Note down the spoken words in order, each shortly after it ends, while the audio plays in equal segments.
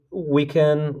we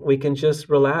can just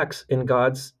relax in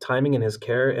God's timing and his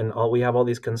care, and all we have all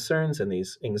these concerns and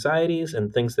these anxieties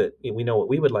and things that we know what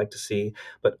we would like to see,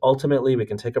 but ultimately we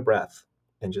can take a breath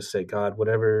and just say, God,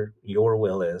 whatever your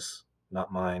will is,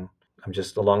 not mine. I'm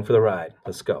just along for the ride.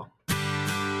 Let's go.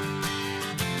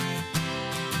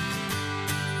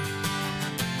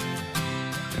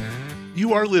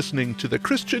 You are listening to the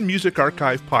Christian Music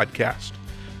Archive podcast,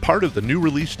 part of the New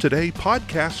Release Today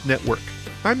podcast network.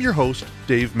 I'm your host,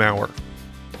 Dave Maurer.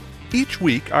 Each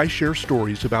week, I share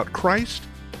stories about Christ,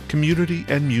 community,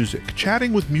 and music,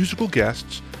 chatting with musical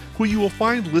guests who you will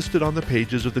find listed on the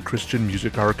pages of the Christian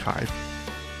Music Archive.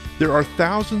 There are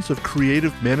thousands of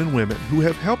creative men and women who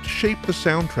have helped shape the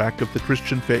soundtrack of the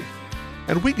Christian faith,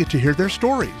 and we get to hear their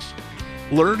stories,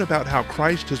 learn about how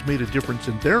Christ has made a difference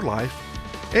in their life,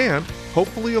 and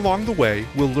hopefully along the way,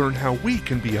 we'll learn how we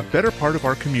can be a better part of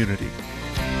our community.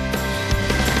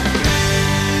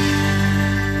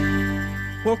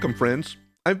 Welcome, friends.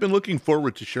 I've been looking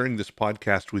forward to sharing this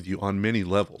podcast with you on many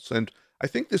levels, and I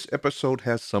think this episode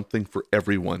has something for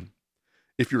everyone.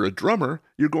 If you're a drummer,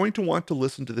 you're going to want to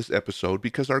listen to this episode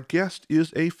because our guest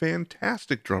is a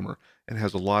fantastic drummer and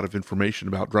has a lot of information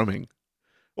about drumming.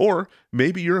 Or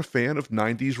maybe you're a fan of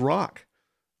 90s rock.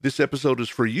 This episode is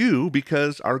for you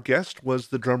because our guest was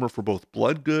the drummer for both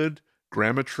Bloodgood,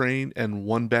 Grandma Train, and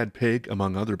One Bad Pig,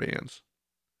 among other bands.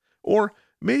 Or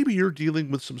maybe you're dealing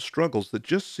with some struggles that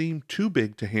just seem too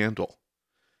big to handle.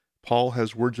 Paul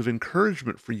has words of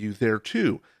encouragement for you there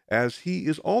too, as he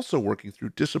is also working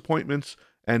through disappointments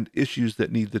and issues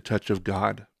that need the touch of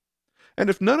God. And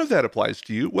if none of that applies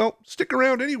to you, well, stick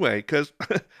around anyway, because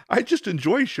I just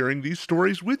enjoy sharing these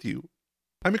stories with you.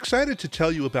 I'm excited to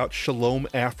tell you about Shalom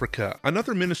Africa,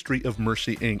 another ministry of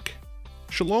Mercy, Inc.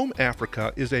 Shalom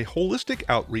Africa is a holistic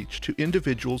outreach to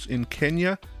individuals in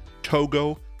Kenya,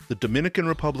 Togo, the Dominican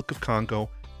Republic of Congo,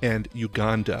 and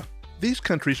Uganda. These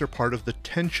countries are part of the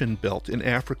tension belt in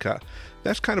Africa.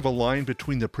 That's kind of a line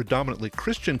between the predominantly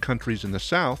Christian countries in the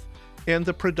south and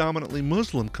the predominantly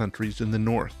Muslim countries in the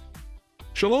north.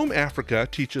 Shalom Africa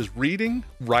teaches reading,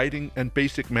 writing, and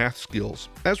basic math skills,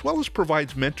 as well as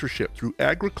provides mentorship through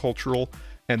agricultural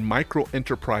and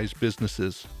micro-enterprise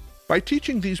businesses. By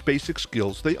teaching these basic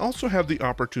skills, they also have the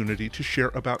opportunity to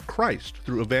share about Christ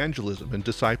through evangelism and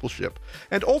discipleship.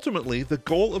 And ultimately, the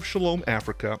goal of Shalom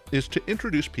Africa is to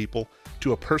introduce people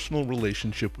to a personal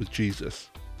relationship with Jesus.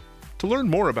 To learn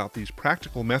more about these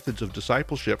practical methods of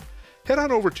discipleship, head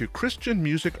on over to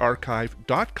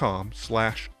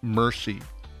christianmusicarchive.com/mercy.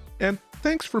 And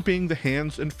thanks for being the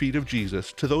hands and feet of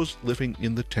Jesus to those living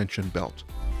in the tension belt.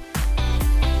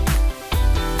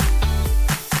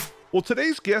 Well,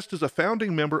 today's guest is a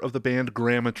founding member of the band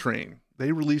Grandma Train.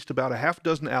 They released about a half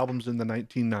dozen albums in the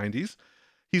 1990s.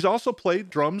 He's also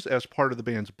played drums as part of the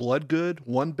bands Bloodgood,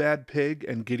 One Bad Pig,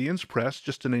 and Gideon's Press,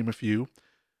 just to name a few.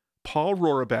 Paul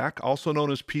Roraback, also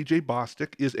known as PJ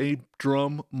Bostic, is a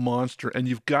drum monster, and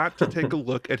you've got to take a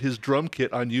look at his drum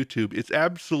kit on YouTube. It's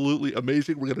absolutely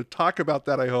amazing. We're going to talk about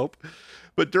that, I hope.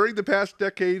 But during the past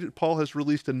decade, Paul has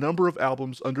released a number of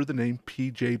albums under the name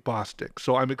PJ Bostic.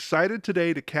 So I'm excited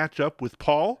today to catch up with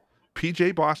Paul,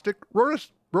 PJ Bostic,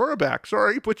 Roraback.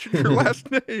 Sorry, butchered your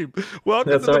last name.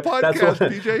 Welcome to the podcast,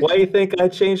 PJ. Why do you think I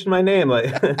changed my name? Like,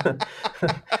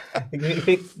 you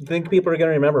think people are going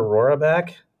to remember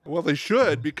Roraback? Well, they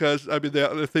should, because I mean,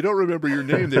 if they don't remember your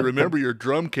name, they remember your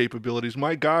drum capabilities.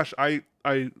 My gosh, I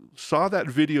saw that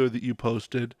video that you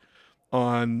posted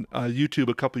on YouTube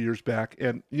a couple years back,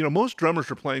 and most drummers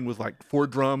are playing with like 4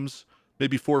 drums,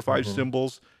 maybe 4 or 5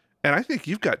 cymbals, and I think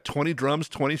you've got 20 drums,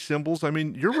 20 cymbals. I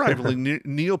mean, you're rivaling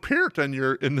Neil Peart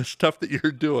in the stuff that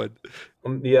you're doing.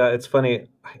 Yeah, it's funny.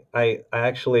 I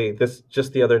actually,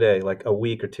 just the other day, like a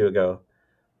week or two ago,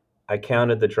 I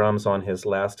counted the drums on his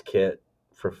last kit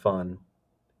for fun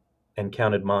and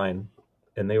counted mine,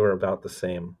 and they were about the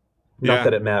same. Not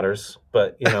that it matters,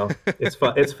 but it's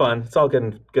fun. It's fun. It's all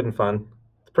good and fun.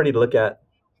 It's pretty to look at.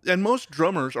 And most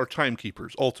drummers are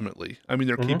timekeepers, ultimately. I mean,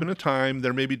 they're keeping a time.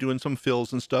 They're maybe doing some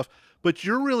fills and stuff, but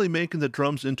you're really making the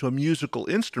drums into a musical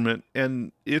instrument,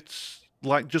 and it's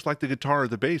just like the guitar or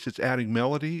the bass. It's adding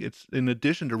melody. It's in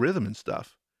addition to rhythm and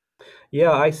stuff.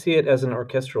 Yeah, I see it as an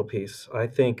orchestral piece. I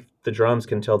think the drums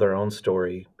can tell their own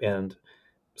story, and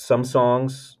some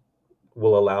songs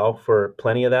will allow for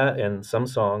plenty of that, and some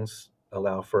songs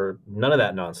allow for none of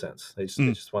that nonsense. They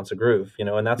just want a groove,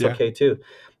 and that's okay too.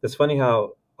 It's funny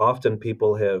how often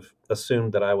people have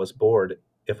assumed that I was bored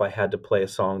if I had to play a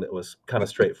song that was kind of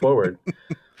straightforward.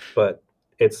 But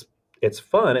it's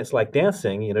fun. It's like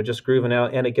dancing, just grooving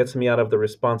out, and it gets me out of the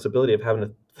responsibility of having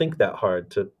to think that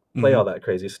hard to play all that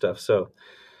crazy stuff. So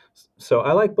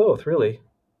I like both, really.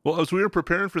 Well, as we were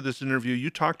preparing for this interview, you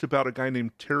talked about a guy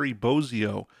named Terry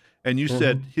Bozzio, and you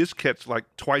said Hmm. his kit's like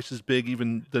twice as big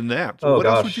even than that. So Oh what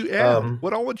else would gosh. you add?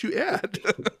 What all would you add?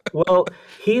 Well,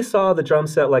 he saw the drum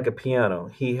set like a piano.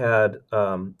 He had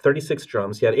 36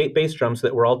 drums. He had 8 bass drums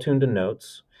that were all tuned to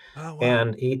notes. Oh, wow.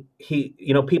 And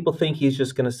people think he's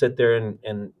just going to sit there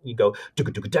and you go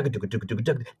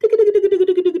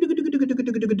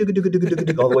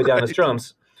all the way down his Right.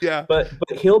 drums. Yeah. But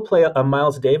he'll play a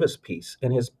Miles Davis piece,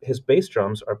 and his bass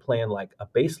drums are playing like a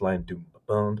bass line, doom,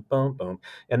 boom, boom, boom,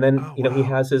 and then Oh, he wow.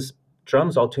 has his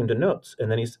drums all tuned to notes, and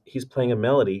then he's playing a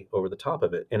melody over the top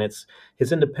of it, and it's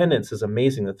his independence is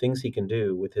amazing. The things he can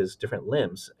do with his different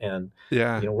limbs, and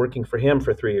Yeah. working for him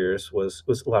for 3 years was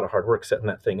a lot of hard work setting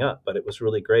that thing up, but it was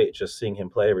really great just seeing him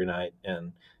play every night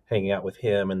and hanging out with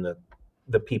him and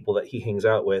the people that he hangs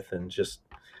out with, and just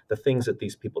the things that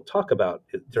these people talk about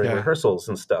during Yeah. rehearsals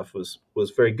and stuff was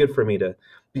very good for me to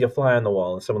be a fly on the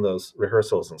wall in some of those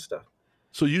rehearsals and stuff.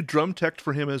 So you drum teched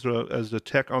for him as a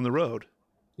tech on the road.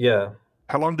 Yeah.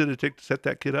 How long did it take to set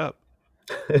that kid up?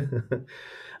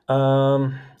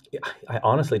 um, yeah, I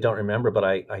honestly don't remember, but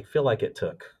I feel like it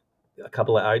took a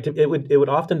couple of hours. It would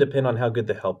often depend on how good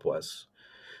the help was.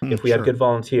 If we had Sure. good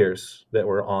volunteers that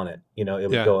were on it, it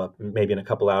would Yeah. go up maybe in a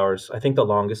couple hours. I think the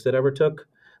longest it ever took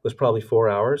was probably 4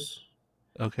 hours.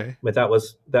 Okay. But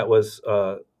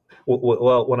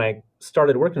well, when I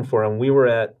started working for him, we were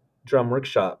at Drum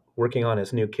Workshop working on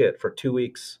his new kit for 2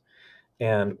 weeks,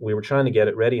 and we were trying to get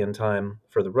it ready in time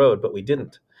for the road, but we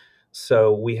didn't.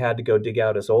 So we had to go dig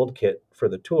out his old kit for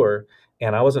the tour,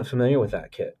 and I wasn't familiar with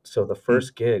that kit. So the Hmm.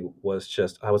 first gig was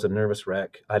just I was a nervous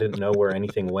wreck. I didn't know where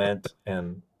anything went,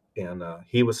 and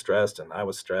he was stressed, and I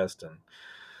was stressed, and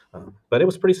but it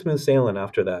was pretty smooth sailing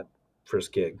after that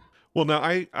first gig. Well, now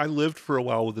I lived for a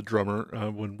while with a drummer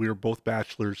when we were both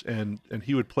bachelors, and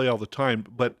he would play all the time.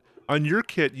 But on your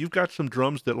kit, you've got some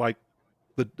drums that like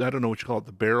I don't know what you call it,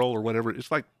 the barrel or whatever.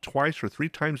 It's like twice or three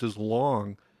times as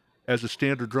long as a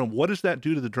standard drum. What does that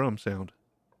do to the drum sound?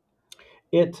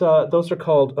 Those are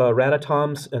called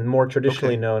ratatoms, and more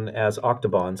traditionally Okay. known as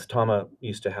octobons. Tama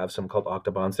used to have some called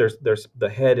octobons. There's the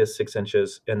head is 6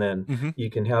 inches, and then Mm-hmm. you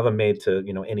can have them made to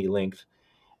any length,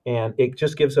 and it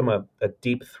just gives them a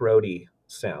deep throaty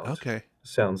sound. Okay.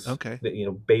 Sounds Okay.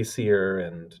 bassier,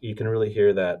 and you can really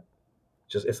hear that.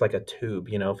 Just it's like a tube.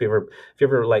 If you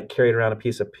ever like carried around a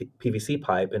piece of PVC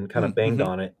pipe and kind of banged Mm-hmm.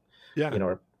 on it, Yeah.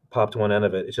 or popped one end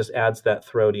of it, it just adds that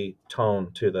throaty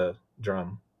tone to the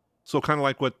drum. So kind of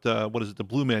like what is it, the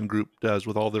Blue Man Group does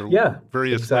with all their Yeah,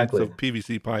 various lengths exactly. of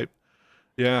PVC pipe.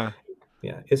 Yeah.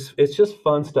 Yeah, it's just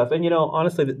fun stuff, and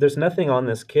honestly, there's nothing on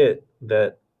this kit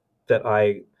that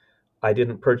I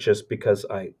didn't purchase because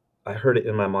I heard it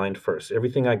in my mind first.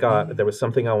 Everything I got, Mm, there was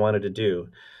something I wanted to do,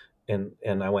 and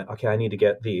I went, okay, I need to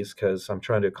get these because I'm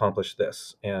trying to accomplish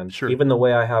this. And sure. even the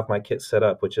way I have my kit set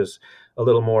up, which is a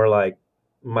little more like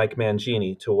Mike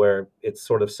Mangini, to where it's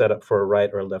sort of set up for a right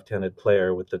or a left-handed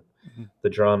player with Mhm. the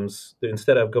drums.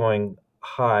 Instead of going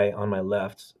high on my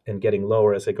left and getting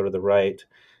lower as I go to the right,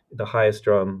 the highest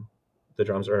drum, the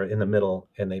drums are in the middle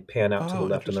and they pan out to the Oh,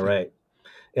 left and the interesting. right.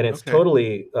 And it's Okay.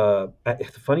 totally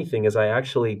the funny thing is I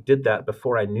actually did that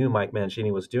before I knew Mike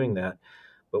Mangini was doing that.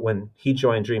 But when he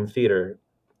joined Dream Theater,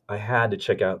 I had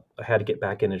to get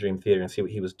back into Dream Theater and see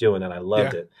what he was doing, and I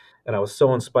loved Yeah. it. And I was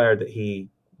so inspired that he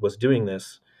was doing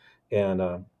this, and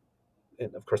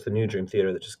and of course the new Dream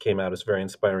Theater that just came out is very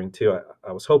inspiring too.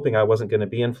 I was hoping I wasn't going to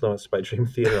be influenced by Dream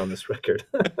Theater on this record,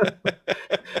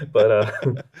 but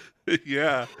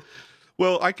Yeah.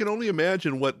 Well, I can only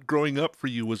imagine what growing up for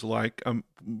you was like,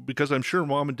 because I'm sure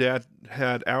mom and dad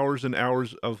had hours and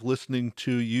hours of listening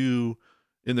to you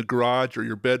in the garage or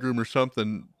your bedroom or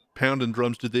something, pounding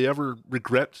drums. Did they ever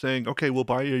regret saying, "Okay, we'll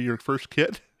buy you your first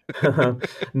kit"?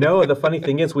 no, the funny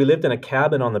thing is we lived in a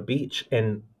cabin on the beach,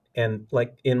 and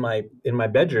like in my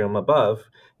bedroom above,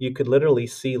 you could literally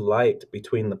see light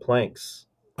between the planks.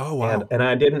 Oh, And wow. and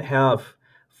I didn't have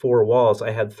 4 walls.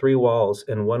 I had 3 walls,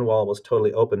 and one wall was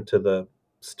totally open to the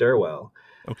stairwell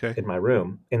Okay. in my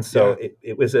room. And so Yeah.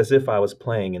 it was as if I was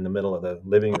playing in the middle of the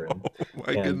living room. Oh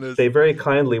my And goodness. they very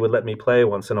kindly would let me play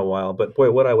once in a while, but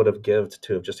boy, what I would have gived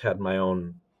to have just had my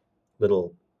own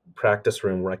little practice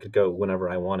room where I could go whenever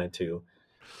I wanted to.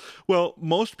 Well,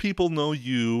 most people know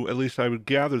you, at least I would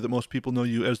gather that most people know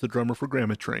you as the drummer for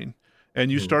Grandma Train. And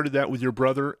you Mhm. started that with your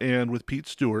brother and with Pete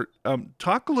Stewart.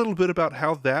 Talk a little bit about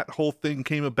how that whole thing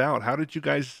came about. How did you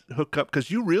guys hook up?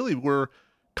 Because you really were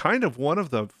kind of one of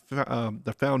the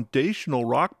foundational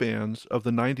rock bands of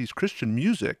the '90s Christian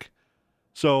music.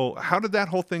 So, how did that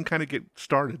whole thing kind of get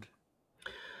started?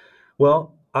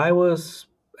 Well, I was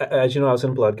as you know, I was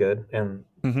in Bloodgood, and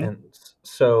Hmm.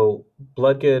 So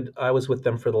Bloodgood, I was with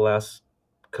them for the last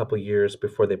couple years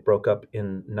before they broke up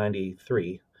in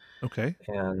 '93, Okay.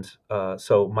 and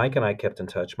so Mike and I kept in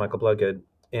touch, Michael Bloodgood,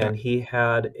 Yeah. and he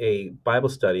had a Bible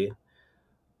study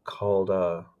called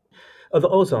the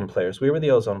Ozone Players. We were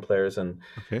the Ozone Players, and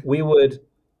Okay. we would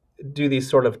do these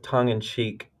sort of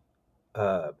tongue-in-cheek.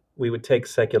 We would take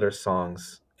secular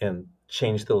songs and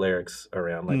change the lyrics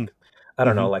around, Mm. like I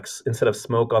don't Hmm. know, like instead of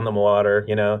 "Smoke on the Water,"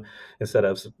 instead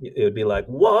of it would be like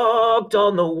 "Walked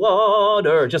on the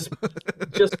Water," just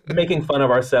making fun of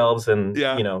ourselves and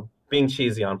Yeah. being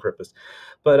cheesy on purpose.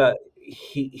 But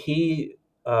he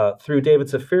through David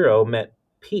Zafiro met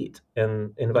Pete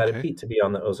and invited Okay. Pete to be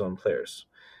on the Ozone Players,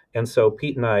 and so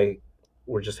Pete and I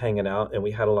were just hanging out, and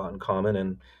we had a lot in common,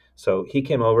 and so he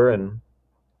came over and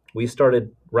we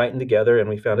started writing together, and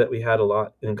we found out we had a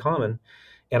lot in common.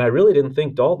 And I really didn't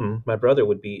think Dalton, my brother,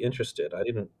 would be interested. I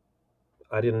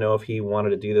didn't know if he wanted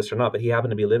to do this or not, but he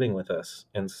happened to be living with us,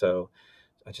 and so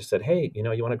I just said, "Hey, you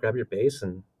want to grab your bass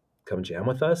and come jam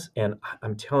with us?" And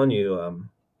I'm telling you,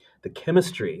 the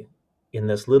chemistry in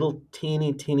this little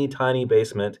teeny, teeny, tiny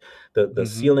basement, the Hmm.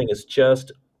 ceiling is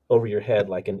just over your head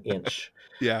like an inch,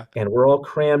 Yeah. and we're all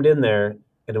crammed in there,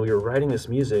 and we were writing this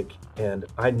music, and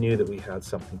I knew that we had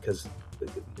something because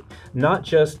not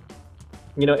just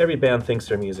every band thinks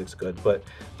their music's good, but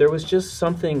there was just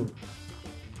something,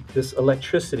 this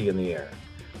electricity in the air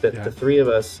that Yeah. the three of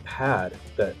us had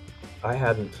that I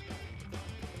hadn't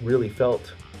really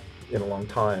felt in a long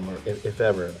time, or if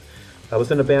ever. I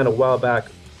was in a band a while back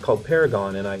called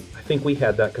Paragon, and I think we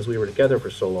had that because we were together for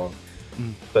so long.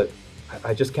 Mm. But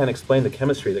I just can't explain the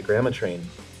chemistry that Grandma Train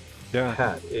Yeah.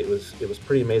 had. It was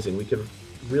pretty amazing. We could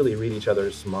really read each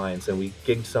other's minds, and we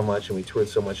gigged so much, and we toured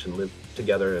so much, and lived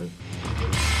together. And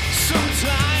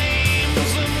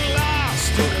sometimes I'm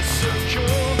lost in a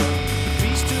circle, the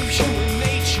beast of human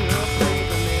nature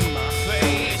breathing in my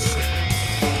face,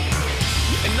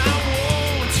 and I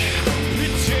won't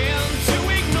pretend to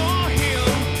ignore him.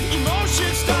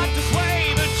 Emotions start to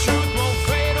sway, the truth won't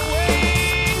fade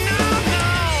away. No, no,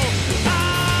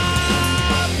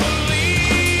 I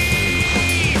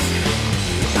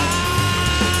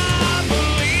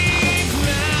believe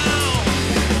now.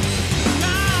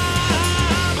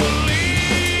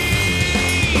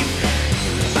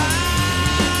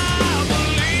 I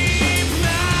believe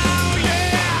now,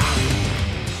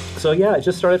 yeah. so yeah, it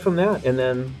just started from that, and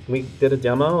then we did a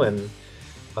demo, and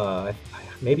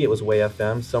maybe it was Way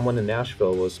FM. Someone in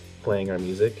Nashville was playing our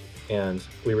music, and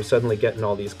we were suddenly getting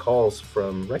all these calls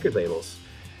from record labels,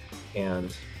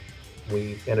 and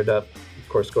we ended up, of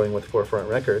course, going with Forefront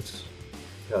Records.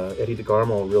 Eddie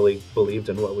DeGarmo really believed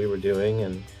in what we were doing,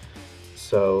 and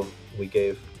so we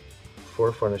gave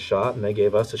Forefront a shot, and they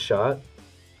gave us a shot,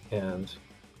 and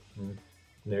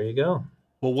there you go.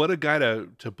 Well, what a guy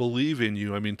to believe in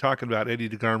you. I mean, talking about Eddie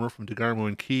DeGarmo from DeGarmo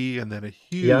and Key, and then a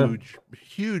Yeah,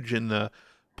 huge in the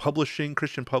publishing,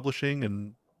 Christian publishing,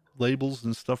 and labels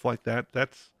and stuff like that.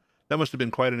 That must have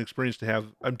been quite an experience to have.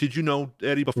 Did you know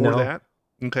Eddie before no, that?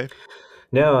 Okay.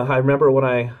 no. I remember when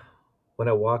I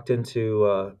walked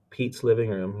into Pete's living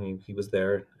room, he was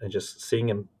there, and just seeing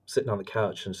him sitting on the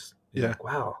couch, and just you're Yeah. like,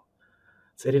 wow,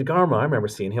 it's Eddie DeGarmo. I remember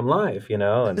seeing him live,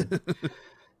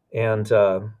 and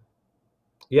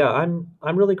yeah,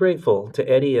 I'm really grateful to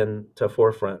Eddie and to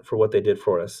Forefront for what they did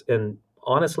for us. And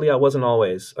honestly, I wasn't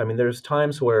always. I mean, there's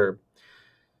times where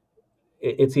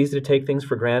it's easy to take things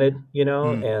for granted,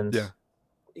 Mm, and yeah.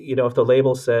 if the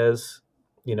label says,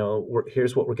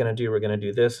 here's what we're going to do, we're going to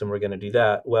do this, and we're going to do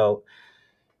that. Well,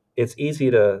 it's easy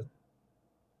to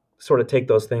sort of take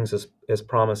those things as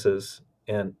promises,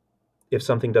 and if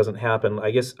something doesn't happen,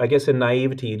 I guess in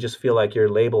naivety, you just feel like your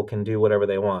label can do whatever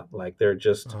they want. Like they're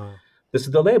just Uh, this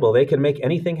is the label; they can make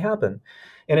anything happen.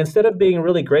 And instead of being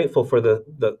really grateful for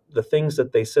the things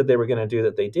that they said they were going to do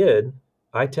that they did,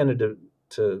 I tended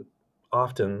to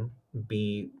often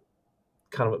be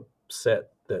kind of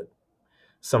upset that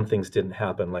some things didn't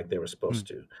happen like they were mm, supposed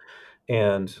to.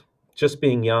 And just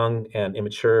being young and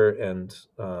immature, and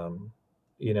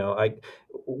I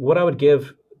what I would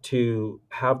give to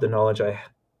have the knowledge I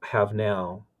have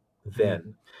now mm,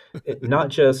 then, not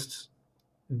just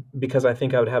because I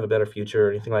think I would have a better future or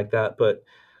anything like that, but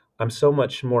I'm so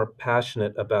much more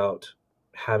passionate about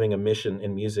having a mission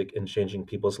in music and changing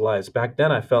people's lives. Back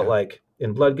then, I felt yeah. like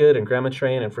in Bloodgood and Grandma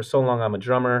Train, and for so long I'm a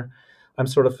drummer, I'm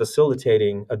sort of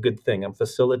facilitating a good thing. I'm Hmm.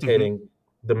 facilitating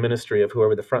the ministry of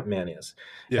whoever the front man is,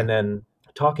 Yeah. and then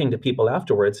talking to people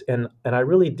afterwards. And I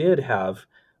really did have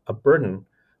a burden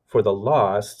for the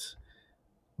lost,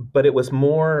 but it was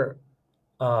more.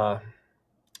 Uh,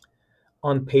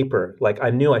 on paper, like I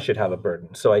knew I should have a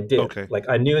burden, so I did. Okay. Like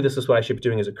I knew this is what I should be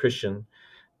doing as a Christian,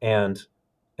 and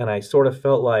I sort of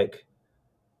felt like,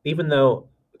 even though,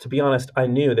 to be honest, I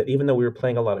knew that even though we were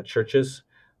playing a lot of churches,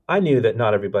 I knew that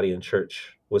not everybody in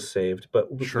church was saved,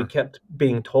 but we Sure. kept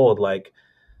being told, like,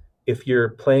 if you're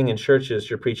playing in churches,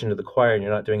 you're preaching to the choir and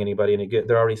you're not doing anybody any good.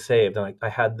 They're already saved. And I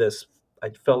had this,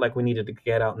 I felt like we needed to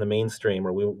get out in the mainstream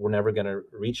or we were never going to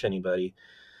reach anybody.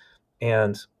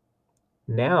 And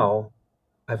now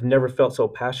I've never felt so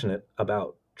passionate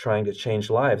about trying to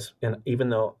change lives. And even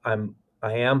though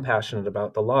I am passionate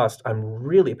about the lost, I'm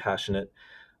really passionate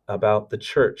about the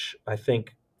church. I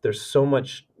think there's so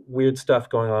much weird stuff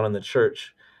going on in the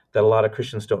church that a lot of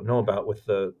Christians don't know about, with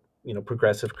the,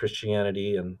 progressive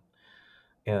Christianity and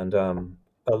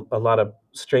a lot of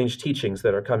strange teachings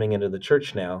that are coming into the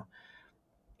church now.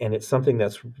 And it's something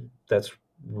that's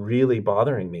really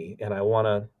bothering me. And I want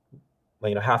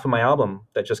to, half of my album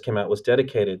that just came out was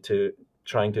dedicated to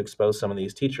trying to expose some of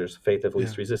these teachers, faith of Yeah.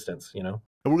 least resistance. And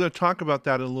we're going to talk about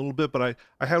that in a little bit, but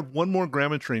I had one more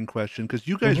Grammatrain question, because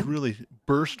you guys Hmm. really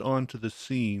burst onto the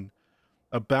scene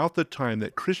about the time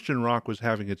that Christian rock was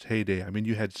having its heyday. I mean,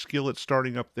 you had Skillet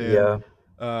starting up then. Yeah.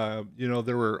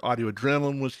 There were Audio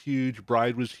Adrenaline was huge,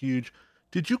 Bride was huge.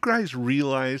 Did you guys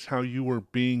realize how you were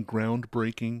being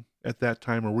groundbreaking at that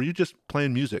time, or were you just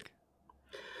playing music?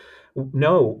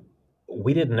 No,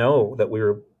 we didn't know that we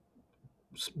were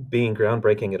being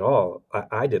groundbreaking at all.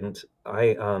 I didn't.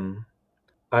 I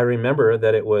remember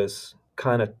that it was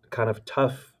kind of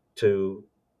tough to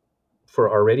for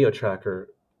our radio tracker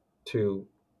to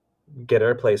get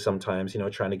airplay sometimes,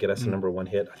 trying to get us a Mm, number one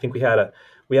hit. I think we had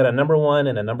a number one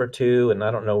and a number two, and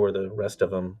I don't know where the rest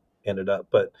of them ended up,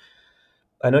 but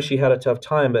I know she had a tough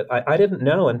time. But I didn't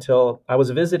know until I was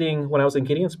visiting when I was in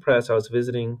Gideon's Press. I was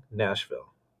visiting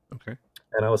Nashville, okay.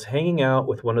 and I was hanging out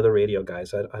with one of the radio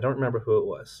guys. I don't remember who it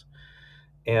was,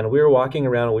 and we were walking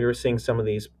around and we were seeing some of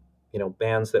these,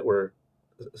 bands that were,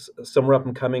 some were up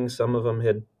and coming, some of them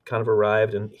had kind of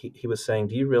arrived, and he was saying,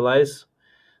 "Do you realize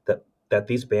that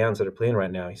these bands that are playing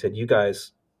right now," he said, "you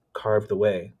guys carved the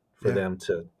way for Yeah. them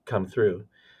to come through."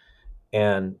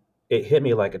 And it hit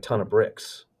me like a ton of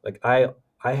bricks. Like I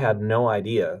had no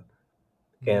idea.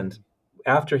 And Mm,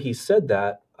 after he said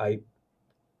that, I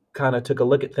kind of took a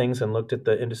look at things and looked at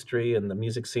the industry and the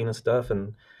music scene and stuff,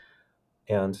 and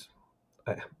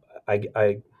I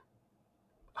I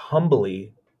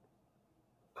humbly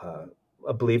uh,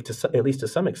 believe, at least to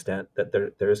some extent, that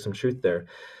there is some truth there.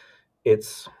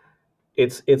 It's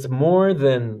it's more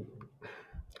than,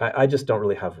 I just don't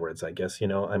really have words, I guess.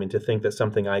 I mean, to think that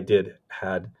something I did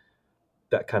had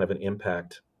that kind of an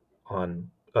impact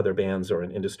on other bands or an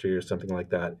industry or something like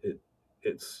that.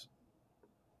 It's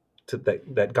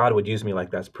that God would use me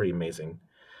like that's pretty amazing.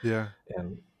 yeah.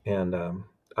 And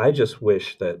I just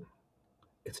wish that,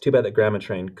 it's too bad that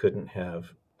Grammatrain couldn't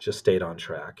have just stayed on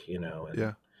track. And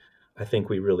Yeah. I think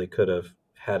we really could have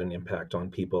had an impact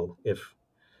on people if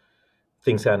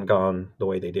things hadn't gone the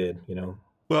way they did.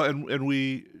 Well, and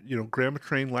we, Grandma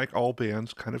Train, like all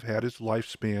bands, kind of had its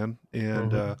lifespan,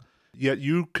 and Hmm. yet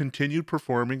you continued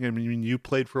performing. I mean, you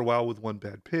played for a while with One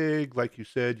Bad Pig, like you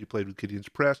said. You played with Gideon's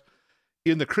Press.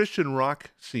 In the Christian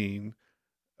rock scene,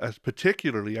 as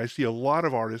particularly, I see a lot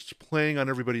of artists playing on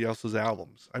everybody else's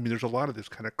albums. I mean, there's a lot of this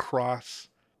kind of cross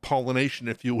pollination,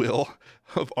 if you will,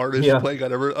 of artists Yeah. playing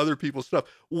on other people's stuff.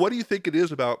 What do you think it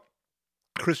is about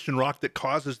Christian rock that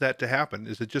causes that to happen?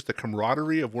 Is it just the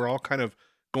camaraderie of we're all kind of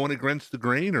going against the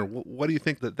grain, or what do you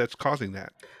think that's causing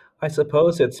that? I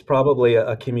suppose it's probably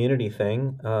a community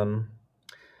thing. I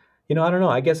don't know.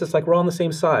 I guess it's like we're all on the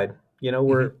same side. You know, Hmm.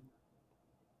 we're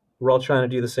we're all trying to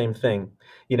do the same thing.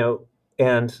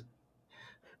 And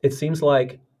it seems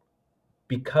like,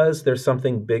 because there's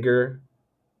something bigger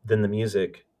than the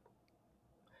music,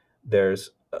 there's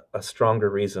a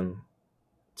stronger reason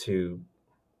to,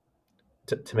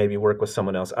 to maybe work with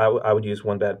someone else. I would use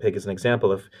One Bad Pig as an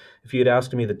example. If you had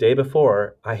asked me the day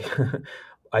before I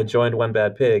I joined One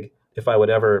Bad Pig, if I would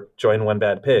ever join One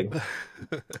Bad Pig,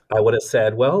 I would have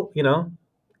said, well,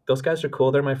 those guys are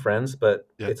cool. They're my friends, but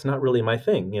Yeah. it's not really my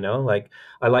thing. Like,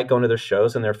 I like going to their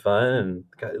shows and they're fun and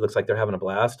it looks like they're having a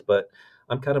blast, but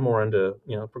I'm kind of more into,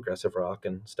 progressive rock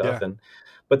and stuff. Yeah.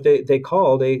 But they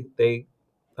called, they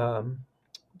um,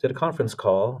 did a conference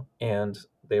call, and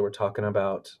they were talking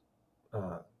about,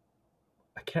 uh,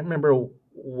 I can't remember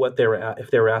what they were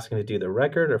if they were asking to do the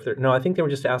record, or if they're, no, I think they were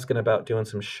just asking about doing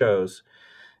some shows,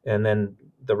 and then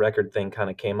the record thing kind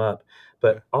of came up. Yeah.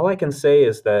 But all I can say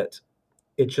is that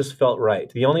it just felt right.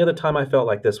 The only other time I felt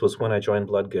like this was when I joined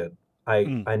Bloodgood. I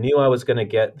Mm. I knew I was going to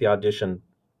get the audition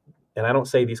and I don't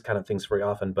say these kind of things very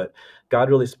often, but God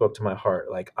really spoke to my heart.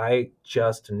 Like I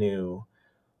just knew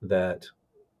that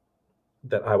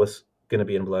I was going to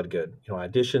be in Bloodgood. You know, I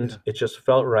auditioned. Yeah. It just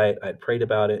felt right. I'd prayed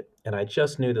about it, and I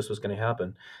just knew this was going to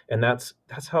happen. And that's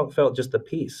how it felt. Just the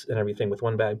peace and everything with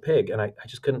One Bad Pig. And I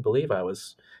just couldn't believe I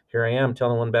was here. I am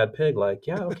telling One Bad Pig, like,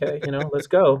 yeah, okay, you know, let's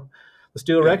go, let's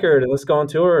do a Yeah. record, and let's go on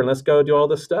tour, and let's go do all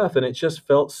this stuff. And it just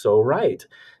felt so right.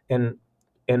 And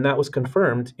that was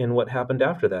confirmed in what happened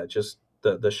after that. Just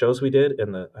the shows we did,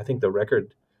 and I think the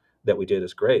record that we did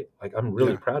is great. Like I'm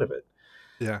really Yeah. proud of it.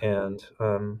 Yeah. And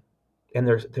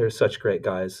they're such great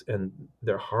guys, and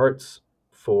their hearts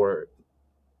for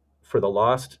the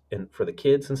lost and for the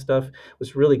kids and stuff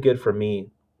was really good for me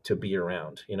to be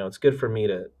around. You know, it's good for me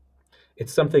to.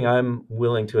 It's something I'm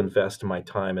willing to invest my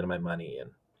time and my money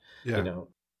in. You Yeah. know,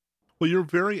 Well, you're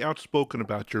very outspoken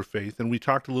about your faith, and we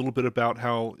talked a little bit about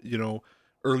how,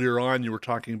 earlier on you were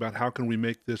talking about how can we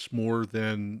make this more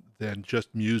than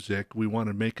just music. We want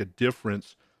to make a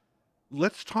difference.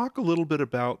 Let's talk a little bit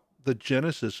about the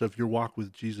genesis of your walk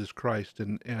with Jesus Christ,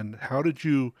 and how did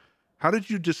you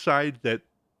decide that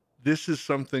this is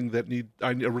something that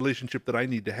a relationship that I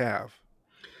need to have?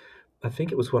 I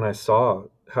think it was when I saw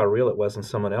how real it was in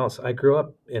someone else. I grew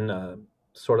up in a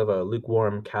sort of a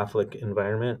lukewarm Catholic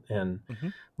environment, and Hmm.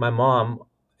 my mom,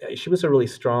 she was a really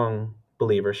strong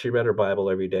believer. She read her Bible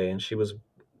every day, and she was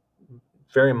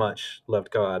very much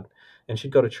loved God, and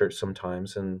she'd go to church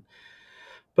sometimes. And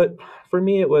but for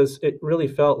me, it really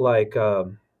felt like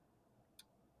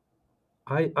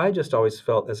I just always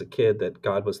felt as a kid that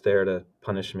God was there to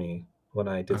punish me when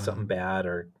I did Uh, something bad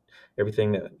or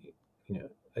everything that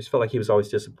I just felt like He was always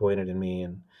disappointed in me,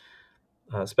 and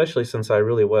especially since I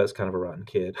really was kind of a rotten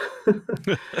kid.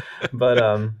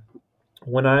 But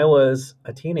when I was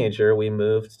a teenager, we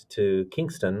moved to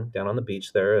Kingston down on the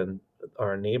beach there, and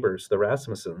our neighbors, the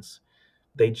Rasmussens,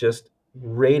 they just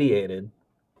radiated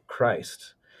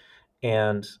Christ.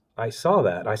 And I saw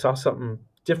that. I saw something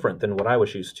different than what I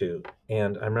was used to.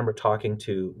 And I remember talking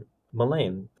to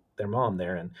Melaine, their mom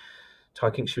there, and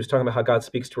she was talking about how God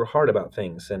speaks to her heart about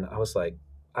things. And I was like,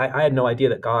 I had no idea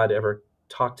that God ever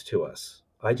talked to us.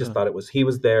 I just huh, thought He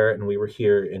was there and we were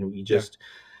here and yeah,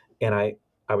 and I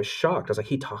was shocked. I was like,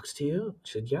 He talks to you?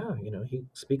 She said, yeah, He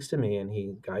speaks to me and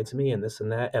He guides me and this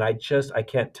and that. And I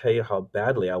can't tell you how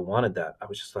badly I wanted that. I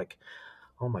was just like,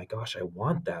 oh my gosh, I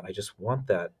want that. I just want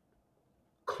that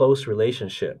close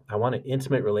relationship. I want an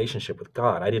intimate relationship with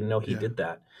God. I didn't know He yeah, did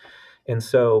that. And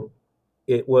so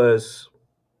it was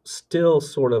still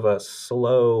sort of a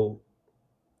slow,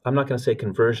 I'm not going to say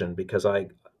conversion because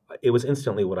it was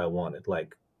instantly what I wanted.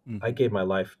 Like I hmm, gave my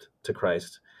life to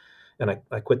Christ, and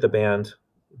I quit the band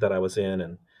that I was in.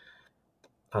 And,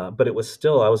 but it was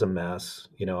still, I was a mess.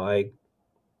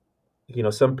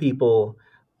 Some people,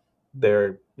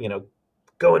 they're,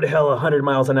 going to hell 100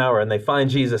 miles an hour and they find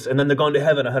Jesus and then they're going to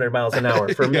heaven 100 miles an hour.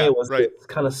 For me, yeah, it was right, this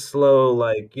kind of slow,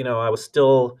 like, I was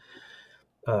still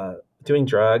uh, doing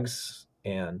drugs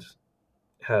and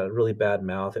had a really bad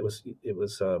mouth.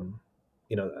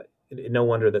 You know, no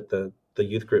wonder that the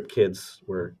youth group kids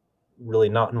were really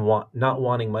not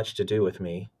wanting much to do with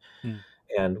me, mm,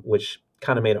 and which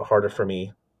kind of made it harder for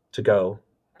me to go.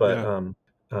 But yeah,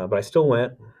 but I still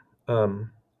went.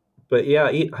 Um, but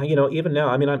yeah, even now,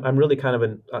 I mean, I'm really kind of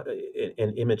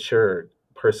an immature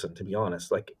person, to be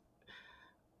honest. Like,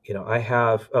 I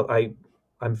have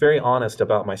I'm very honest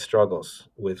about my struggles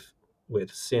with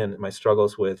sin, my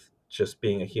struggles with just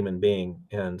being a human being,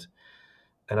 and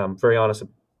I'm very honest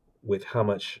with how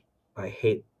much I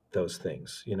hate those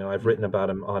things. I've mm, written about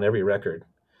them on every record.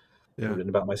 I've yeah, written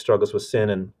about my struggles with sin,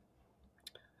 and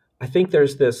I think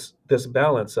there's this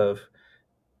balance of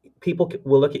people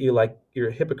will look at you like you're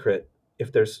a hypocrite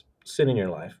if there's sin in your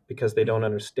life because they don't hmm,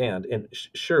 understand. And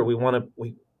sure, we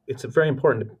it's very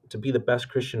important to be the best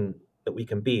Christian that we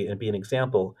can be and be an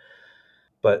example.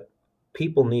 But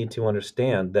people need to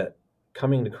understand that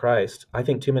coming to Christ, I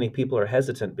think too many people are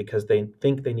hesitant because they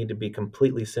think they need to be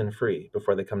completely sin free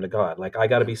before they come to God. Like, I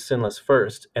got to yeah, be sinless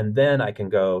first, and then I can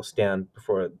go stand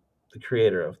before the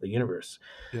creator of the universe.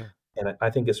 yeah, And I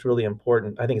think it's really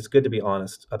important. I think it's good to be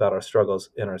honest about our struggles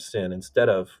and our sin instead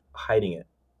of hiding it,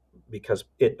 because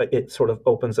it sort of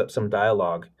opens up some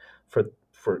dialogue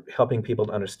for helping people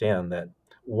to understand that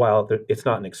while it's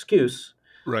not an excuse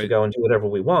to right. go and do whatever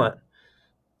we want,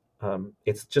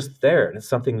 it's just there, and it's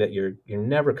something that you're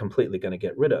never completely going to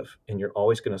get rid of, and you're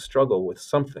always going to struggle with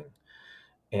something.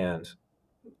 And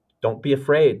don't be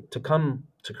afraid to come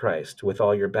to Christ with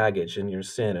all your baggage and your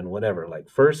sin and whatever. Like,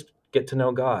 first get to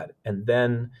know God, and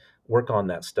then work on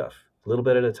that stuff a little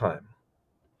bit at a time.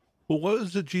 Well, what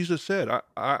is it Jesus said?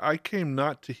 I came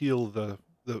not to heal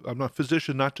I'm not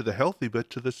physician, not to the healthy, but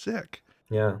to the sick.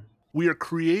 Yeah. We are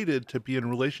created to be in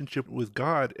relationship with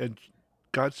God, and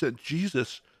God sent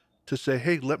Jesus to say,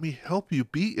 hey, let me help you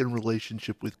be in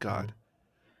relationship with God.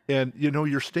 Mhm. And,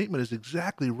 your statement is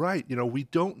exactly right. We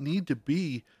don't need to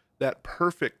be that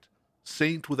perfect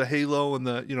saint with a halo and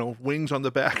the, wings on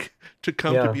the back to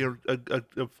come to Yeah.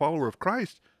 be a follower of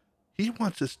Christ. He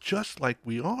wants us just like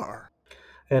we are.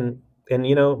 And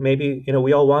maybe,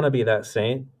 we all want to be that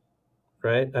saint,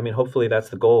 right? I mean, hopefully that's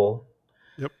the goal.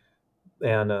 Yep.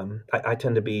 And I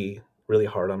tend to be really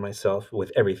hard on myself with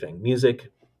everything,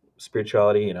 music,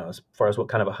 spirituality, as far as what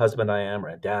kind of a husband I am or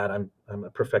a dad. I'm a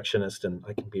perfectionist, and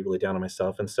I can be really down on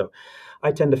myself. And so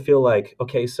I tend to feel like,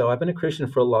 okay, so I've been a Christian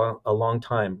for a long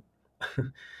time.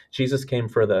 Jesus came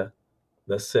for the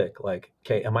sick. Like,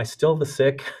 okay, am I still the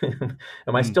sick?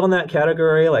 Am I Mm. still in that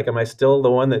category? Like, am I still the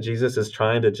one that Jesus is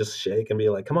trying to just shake and be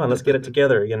like, come on, let's get it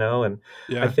together, And I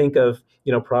Yeah. think of,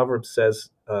 Proverbs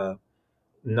says,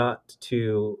 not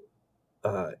to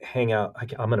hang out.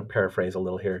 I'm going to paraphrase a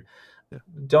little here. Yeah.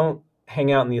 Don't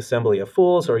hang out in the assembly of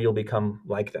fools, or you'll become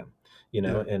like them.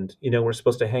 Yeah. And we're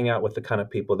supposed to hang out with the kind of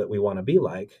people that we want to be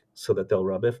like, so that they'll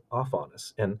rub off on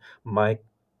us. And my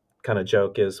kind of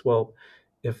joke is, well,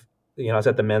 if I was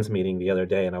at the men's meeting the other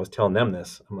day, and I was telling them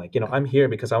this. I'm like, I'm here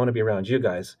because I want to be around you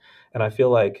guys, and I feel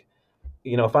like,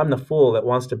 if I'm the fool that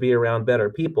wants to be around better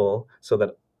people so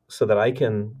that I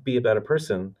can be a better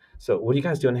person. So what are you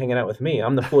guys doing hanging out with me?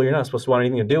 I'm the fool you're not supposed to want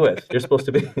anything to do with. You're supposed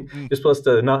to be Mm. you're supposed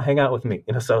to not hang out with me.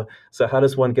 So how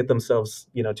does one get themselves,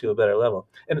 to a better level?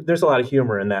 And there's a lot of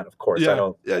humor in that, of course. I Yeah.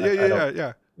 don't Yeah. Yeah. I Yeah. don't Yeah.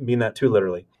 Yeah. mean that too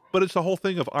literally. But it's the whole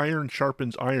thing of iron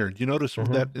sharpens iron. You notice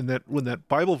that Hmm. in that when that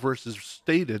Bible verse is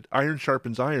stated, iron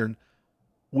sharpens iron,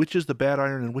 which is the bad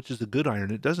iron and which is the good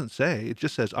iron? It doesn't say. It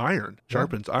just says iron Yeah.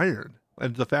 sharpens iron.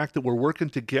 And the fact that we're working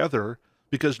together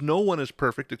because no one is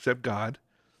perfect except God,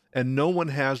 and no one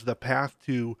has the path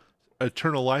to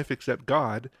eternal life except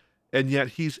God, and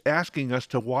yet he's asking us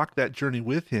to walk that journey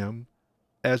with him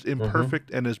as Hmm.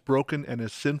 imperfect and as broken and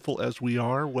as sinful as we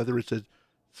are, whether it's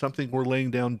something we're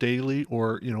laying down daily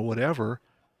or, whatever.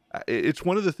 It's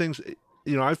one of the things,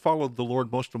 I followed the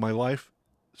Lord most of my life,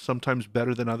 sometimes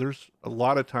better than others, a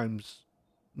lot of times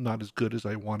not as good as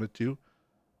I wanted to.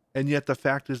 And yet the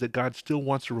fact is that God still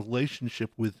wants a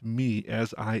relationship with me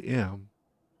as I am.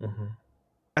 Hmm.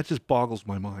 That just boggles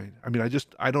my mind. I mean,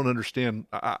 I don't understand.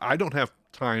 I don't have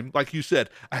time. Like you said,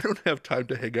 I don't have time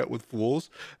to hang out with fools,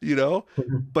 you know,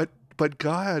 Hmm. but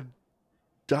God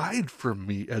died for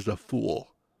me as a fool.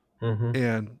 Hmm.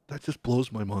 And that just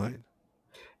blows my mind.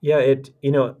 Yeah,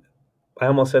 I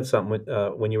almost said something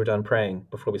when you were done praying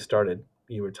before we started.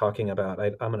 You were talking about,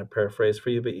 I'm going to paraphrase for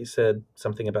you, but you said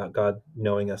something about God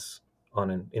knowing us on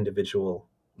an individual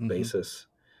Hmm. basis.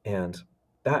 And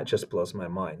that just blows my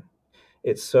mind.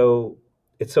 It's so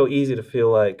easy to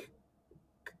feel like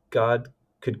God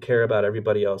could care about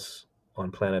everybody else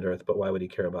on planet Earth, but why would he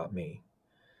care about me?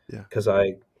 Yeah. Because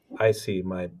I see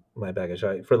my baggage.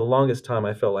 For the longest time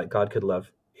I felt like God could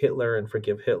love Hitler and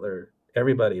forgive Hitler,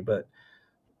 everybody, but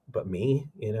me,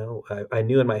 I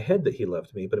knew in my head that he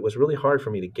loved me, but it was really hard for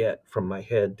me to get from my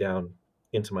head down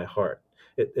into my heart.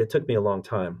 It took me a long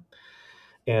time.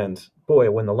 And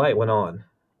boy, when the light went on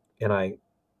and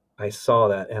I saw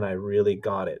that, and I really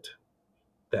got it,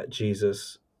 that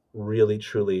Jesus really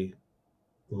truly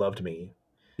loved me.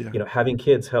 Yeah. Having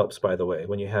kids helps, by the way,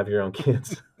 when you have your own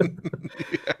kids. Yeah.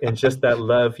 And just that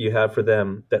love you have for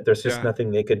them, that there's just Yeah.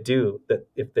 nothing they could do, that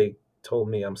if they told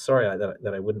me I'm sorry,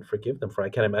 that I wouldn't forgive them for. I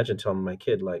can't imagine telling my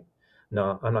kid, like,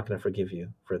 no, I'm not going to forgive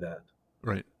you for that.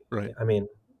 Right. Right. I mean,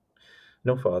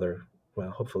 no father, well,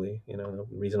 hopefully, no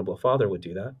reasonable father would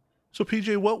do that. So,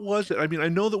 PJ, what was it? I mean, I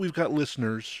know that we've got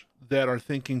listeners that are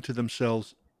thinking to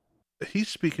themselves, he's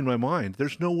speaking my mind.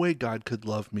 There's no way God could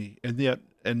love me. And yet,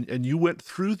 and you went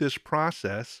through this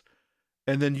process,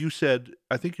 and then you said,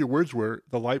 I think your words were,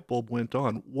 the light bulb went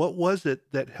on. What was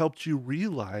it that helped you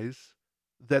realize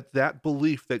that that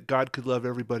belief that God could love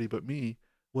everybody but me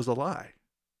was a lie?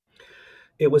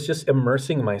 It was just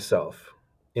immersing myself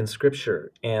in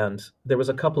scripture. And there was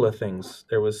a couple of things.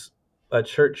 There was a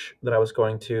church that I was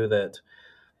going to that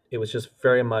it was just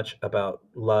very much about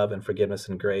love and forgiveness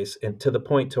and grace, and to the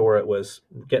point to where it was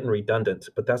getting redundant.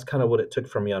 But that's kind of what it took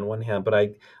from me on one hand. But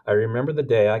I remember the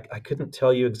day. I couldn't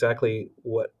tell you exactly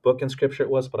what book in scripture it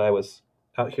was, but I was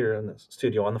out here in the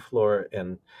studio on the floor,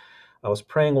 and I was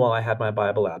praying while I had my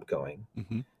Bible app going.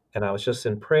 Mm-hmm. And I was just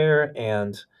in prayer,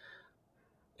 and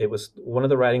it was one of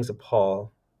the writings of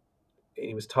Paul.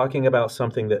 He was talking about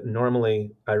something that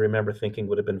normally I remember thinking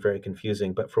would have been very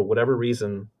confusing, but for whatever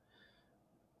reason,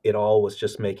 it all was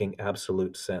just making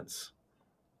absolute sense.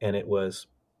 And it was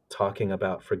talking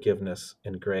about forgiveness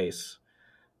and grace.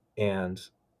 And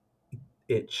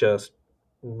it just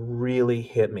really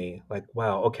hit me like,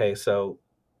 wow, okay, so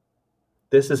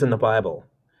this is in the Bible.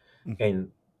 Mhm.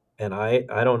 And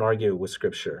I don't argue with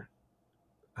scripture.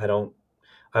 I don't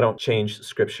I don't change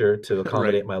scripture to Right.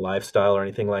 accommodate my lifestyle or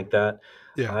anything like that.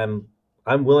 Yeah. I'm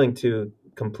I'm willing to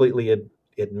completely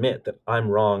admit that I'm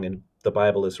wrong and the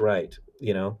Bible is right,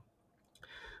 you know?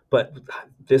 But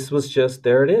this was just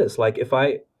there it is. Like if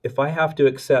I have to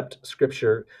accept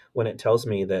scripture when it tells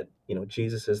me that, you know,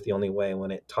 Jesus is the only way,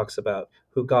 when it talks about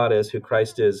who God is, who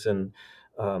Christ is, and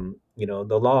you know,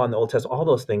 the law and the Old Testament, all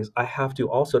those things, I have to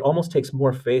also, it almost takes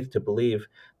more faith to believe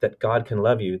that God can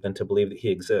love you than to believe that he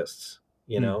exists.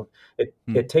 You Hmm. know,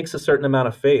 Hmm. it takes a certain amount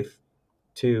of faith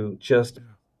to just Yeah.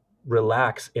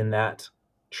 relax in that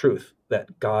truth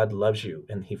that God loves you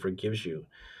and he forgives you.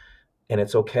 And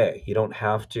it's okay. You don't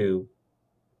have to,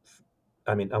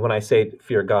 I mean, when I say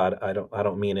fear God, I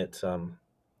don't mean it.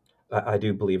 I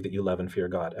do believe that you love and fear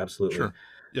God, absolutely. Sure.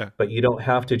 Yeah. But you don't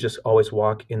have to just always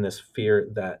walk in this fear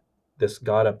that this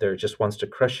God up there just wants to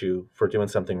crush you for doing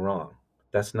something wrong.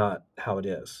 That's not how it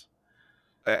is.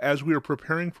 As we were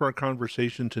preparing for our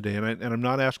conversation today, and I'm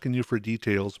not asking you for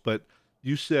details, but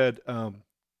you said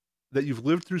that you've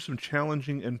lived through some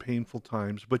challenging and painful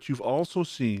times, but you've also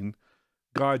seen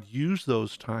God use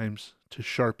those times to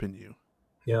sharpen you.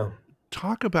 Yeah.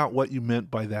 Talk about what you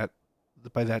meant by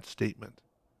that statement.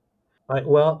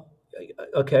 Well,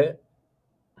 okay,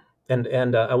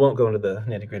 and I won't go into the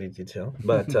nitty gritty detail,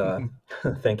 but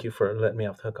thank you for letting me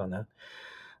off the hook on that.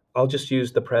 I'll just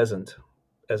use the present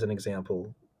as an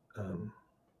example. Um,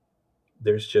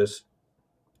 there's just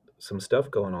some stuff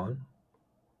going on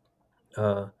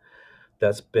uh,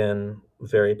 that's been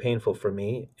very painful for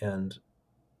me and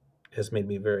has made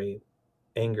me very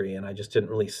angry, and I just didn't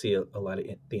really see a lot of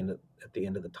at the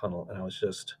end of the tunnel, and I was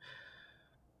just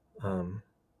um,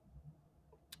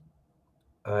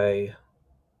 I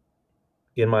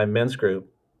in my men's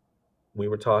group we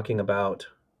were talking about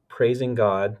praising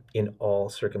God in all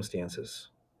circumstances,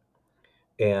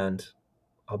 and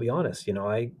I'll be honest, you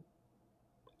know,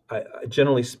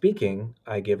 generally speaking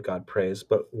I give God praise,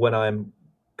 but when I'm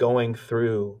going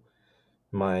through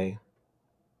my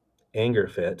anger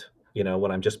fit, you know,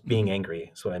 when I'm just Hmm. being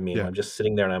angry, is what I mean. When Yeah. I'm just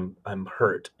sitting there and I'm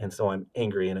hurt, and so I'm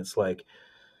angry, and it's like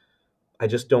I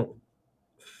just don't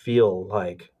feel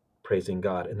like praising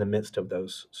God in the midst of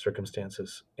those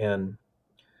circumstances. And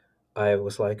I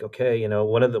was like, okay, you know,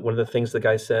 one of the things the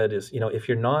guy said is, you know, if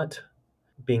you're not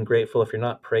being grateful, if you're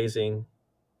not praising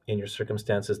in your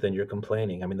circumstances, then you're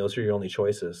complaining. I mean, those are your only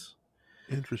choices.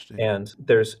 Interesting. And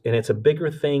it's a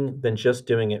bigger thing than just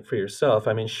doing it for yourself.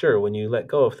 I mean, sure, when you let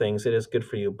go of things, it is good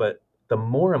for you, but the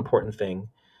more important thing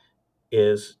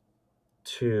is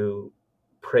to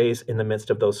praise in the midst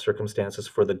of those circumstances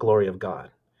for the glory of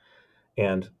God.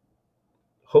 And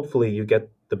hopefully you get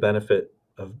the benefit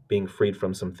of being freed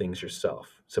from some things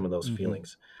yourself, some of those Hmm.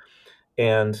 feelings.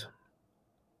 And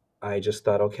I just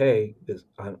thought, okay,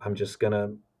 I'm just going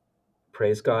to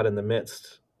praise God in the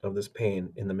midst of this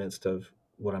pain, in the midst of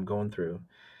what I'm going through.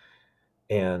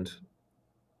 And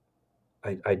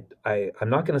I'm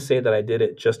not going to say that I did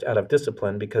it just out of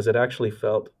discipline, because it actually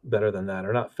felt better than that,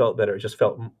 or not felt better. It just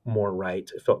felt more right.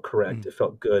 It felt correct. It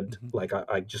felt good. Hmm. Like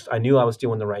I knew I was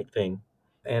doing the right thing.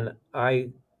 And I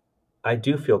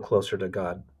do feel closer to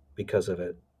God because of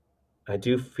it. I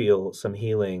do feel some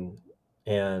healing,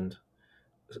 and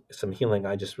some healing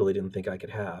I just really didn't think I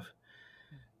could have.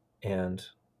 And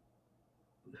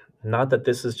not that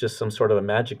this is just some sort of a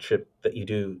magic trick that you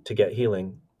do to get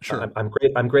healing. Sure.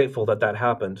 I'm grateful that that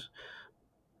happened,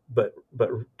 but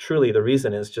truly the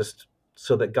reason is just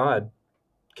so that God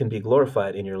can be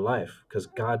glorified in your life, because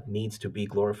God needs to be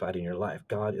glorified in your life.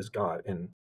 God is God, and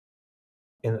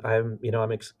I'm you know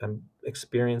I'm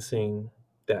experiencing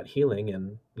that healing,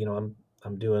 and you know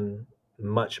I'm doing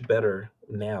much better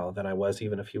now than I was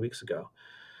even a few weeks ago,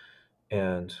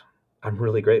 and I'm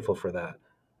really grateful for that.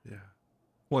 Yeah.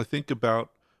 Well, I think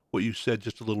about what you said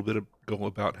just a little bit ago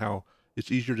about how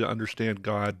it's easier to understand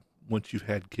God once you've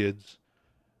had kids.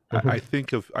 Mhm.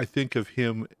 I think of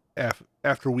him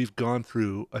after we've gone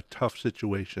through a tough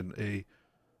situation, a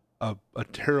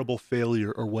terrible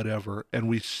failure or whatever, and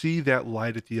we see that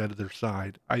light at the other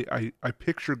side. I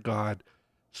picture God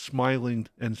smiling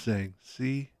and saying,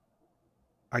 "See,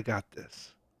 I got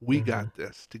this. We Mhm. got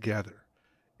this together."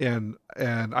 And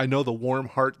I know the warm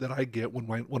heart that I get when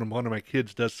one of my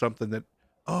kids does something that,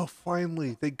 oh,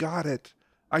 finally they got it.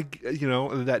 You know,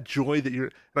 and that joy that you're,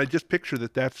 and I just picture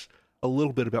that that's a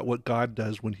little bit about what God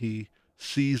does when he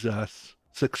sees us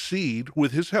succeed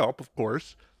with his help, of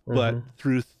course, but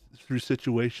Mhm. through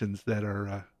situations that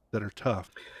are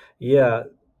tough. Yeah,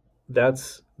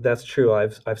 that's true.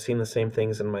 I've seen the same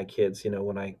things in my kids,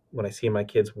 when I see my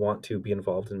kids want to be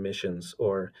involved in missions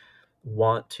or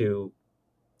want to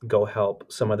go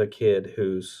help some other kid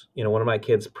one of my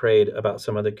kids prayed about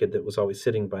some other kid that was always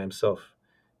sitting by himself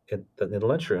in the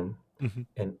lunchroom, Hmm.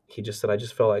 and he just said, "I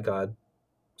just felt like God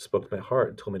spoke to my heart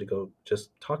and told me to go just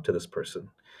talk to this person."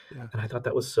 Yeah, And I thought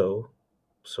that was so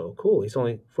cool. He's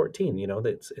only 14,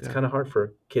 it's yeah, kind of hard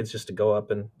for kids just to go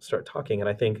up and start talking. And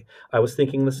I was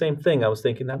thinking the same thing. I was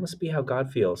thinking that must be how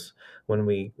God feels when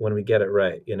we get it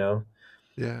right,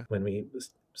 yeah, when we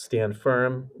stand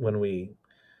firm, when we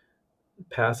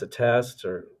pass a test,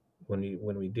 or when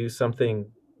we do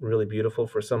something really beautiful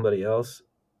for somebody else.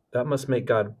 That must make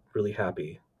God really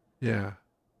happy. yeah.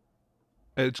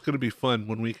 And it's going to be fun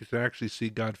when we can actually see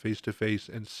God face to face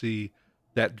and see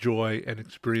that joy and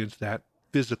experience that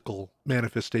physical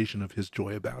manifestation of His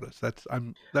joy about us. That's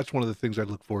one of the things I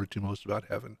look forward to most about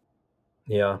heaven.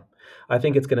 Yeah. I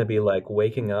think it's going to be like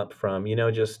waking up from,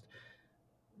 just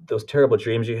those terrible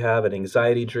dreams you have, an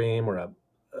anxiety dream or a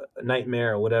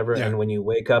nightmare or whatever, Yeah, and when you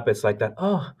wake up, it's like that,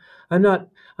 "Oh, I'm not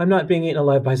I'm not being eaten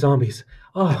alive by zombies.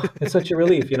 Oh, it's such a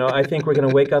relief," I think we're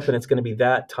gonna wake up and it's gonna be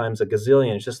that times a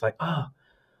gazillion. It's just like,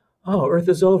 "Oh, Earth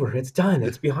is over. It's done. yeah,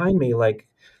 It's behind me. Like,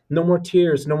 no more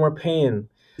tears, no more pain.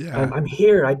 I'm yeah, I'm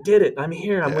here. I did it. I'm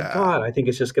here. I'm with yeah, God." I think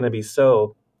it's just gonna be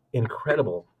so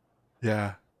incredible.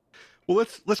 yeah. Well,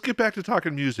 let's get back to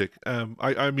talking music.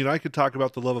 I mean, I could talk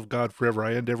about the love of God forever.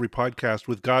 I end every podcast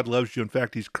with "God loves you." In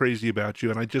fact, He's crazy about you,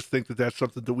 and I just think that that's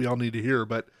something that we all need to hear.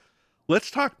 But let's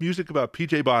talk music about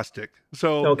PJ Bostic.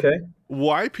 So, Okay.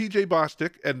 why PJ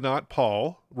Bostic and not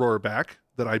Paul Rohrback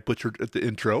that I butchered at the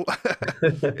intro?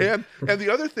 And the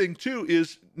other thing too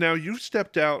is now you've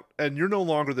stepped out and you're no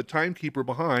longer the timekeeper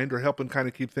behind or helping kind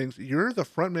of keep things. You're the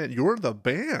front man. You're the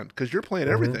band because you're playing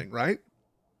Mhm. everything, right?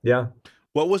 Yeah.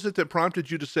 What was it that prompted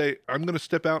you to say, "I'm going to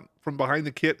step out from behind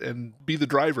the kit and be the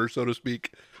driver, so to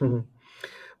speak"? Mhm.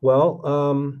 Well,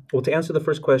 to answer the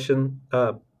first question,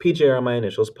 PJ are my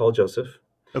initials, Paul Joseph,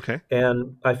 Okay.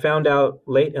 and I found out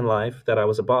late in life that I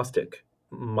was a Bostic.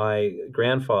 My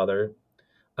grandfather,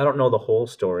 I don't know the whole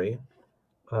story.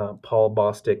 Paul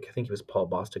Bostic, I think he was Paul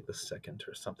Bostic the second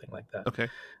or something like that. Okay.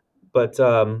 But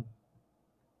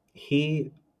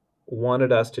he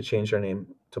wanted us to change our name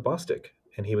to Bostic,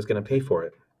 and he was going to pay Okay. for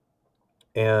it.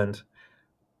 And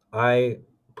I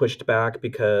pushed back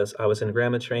because I was in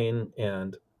Grandma Train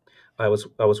and I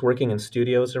was working in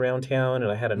studios around town,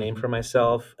 and I had a name Hmm. for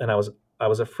myself, and I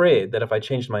was afraid that if I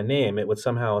changed my name, it would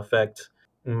somehow affect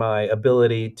my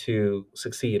ability to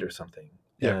succeed or something.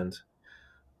 Yeah. And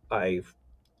I've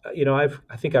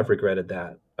I think I've regretted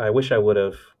that. I wish I would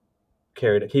have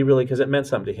carried it. He really, because it meant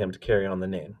something to him to carry on the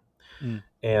name. Mm.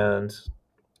 And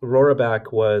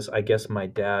Roraback was, I guess, my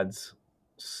dad's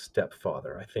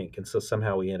stepfather, I think, and so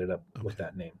somehow we ended up with Okay.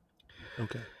 that name.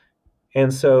 Okay.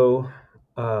 And so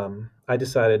I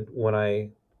decided when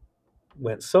I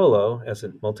went solo as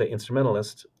a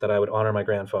multi-instrumentalist that I would honor my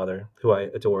grandfather, who I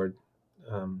adored,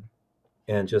 um,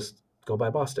 and just go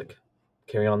by Bostic,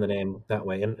 carry on the name that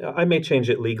way. And I may change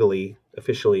it legally,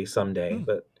 officially someday, Hmm.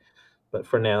 but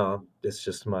for now, it's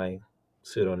just my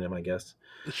pseudonym, I guess.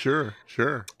 Sure.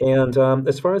 Sure. And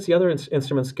as far as the other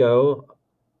instruments go,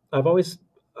 I've always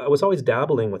I was always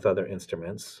dabbling with other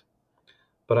instruments,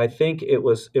 but I think it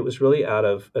was really out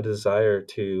of a desire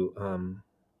to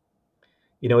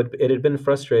it had been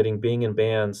frustrating being in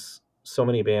bands, so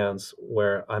many bands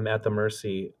where I'm at the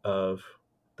mercy of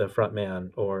the front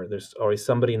man, or there's always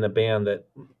somebody in the band that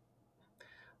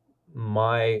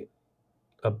my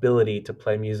ability to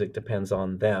play music depends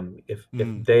on them. If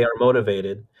Mm. they are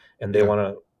motivated and they Yeah. want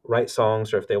to write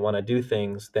songs or if they want to do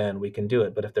things, then we can do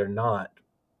it. But if they're not,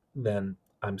 then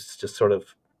just sort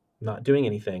of not doing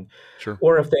anything. Sure.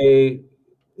 Or if they,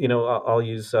 I'll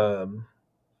use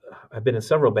I've been in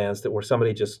several bands that where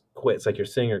somebody just quits, like your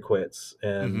singer quits, Hmm.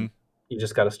 and you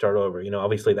just got to start over.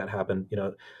 Obviously that happened.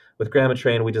 With Grandma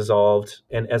Train, we dissolved,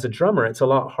 and as a drummer, it's a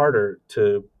lot harder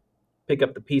to pick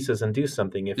up the pieces and do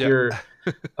something. If Yeah. you're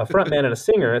a front man and a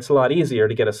singer, it's a lot easier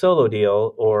to get a solo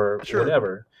deal or Sure.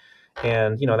 whatever.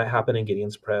 And that happened in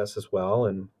Gideon's Press as well.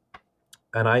 And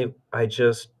I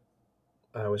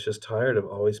was just tired of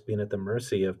always being at the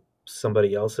mercy of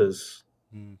somebody else's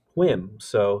Mm. whim.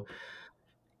 So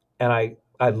and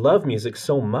I love music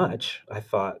so much. I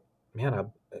thought,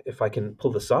 man, if I can pull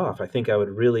this off, I think I would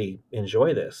really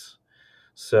enjoy this.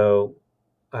 So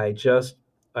I just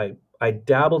I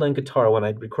dabbled in guitar when I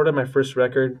recorded my first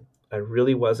record. I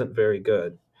really wasn't very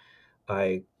good.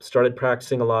 I started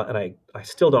practicing a lot, and I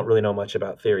still don't really know much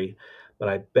about theory, but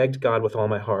I begged God with all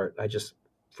my heart.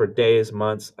 For days,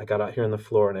 months, I got out here on the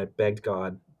floor and I begged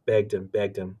God, begged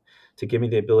him to give me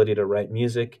the ability to write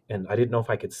music. And I didn't know if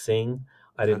I could sing.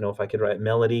 I Yeah. didn't know if I could write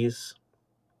melodies.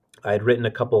 I had written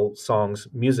a couple songs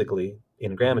musically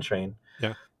in Mhm. Grammatrain,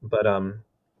 Yeah. but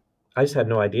I just had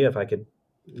no idea if I could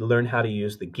learn how to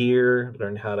use the gear,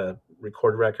 learn how to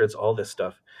record records, all this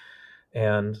stuff.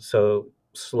 And so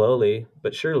slowly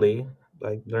but surely,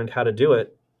 I learned how to do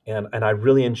it, and I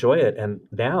really enjoy it. And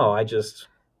now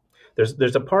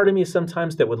there's a part of me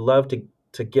sometimes that would love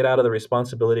to get out of the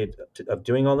responsibility of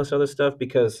doing all this other stuff,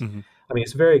 because Mhm. I mean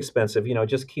it's very expensive,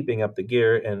 just keeping up the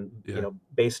gear and Yeah.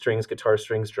 bass strings, guitar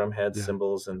strings, drum heads, Yeah.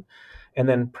 cymbals, and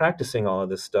then practicing all of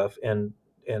this stuff and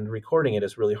recording it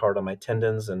is really hard on my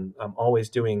tendons, and I'm always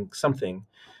doing something.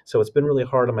 So it's been really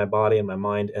hard on my body and my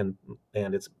mind, and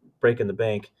it's breaking the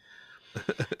bank.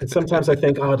 And sometimes I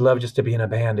think, oh, I'd love just to be in a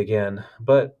band again,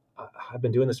 but I've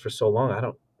been doing this for so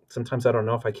long. Sometimes I don't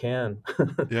know if I can.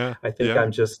 Yeah. I think Yeah.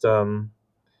 I'm just, I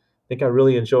think I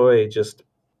really enjoy just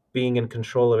being in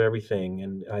control of everything.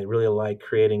 And I really like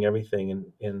creating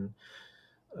everything. And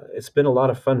it's been a lot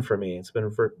of fun for me. It's been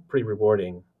pretty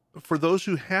rewarding. For those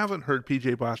who haven't heard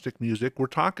PJ Bostic music,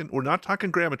 we're not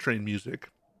talking Grammatrain music.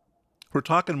 We're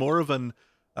talking more of an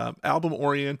album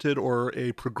oriented or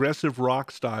a progressive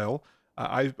rock style.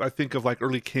 I think of like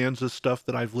early Kansas stuff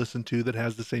that I've listened to that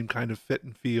has the same kind of fit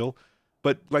and feel.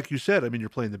 But like you said, I mean, you're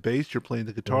playing the bass, you're playing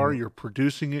the guitar, Mhm. you're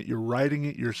producing it, you're writing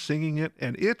it, you're singing it,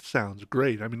 and it sounds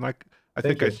great. I mean, like I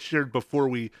Thank think I you. shared before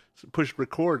we pushed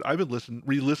record, I've been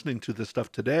re-listening to this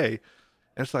stuff today,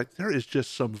 and it's like there is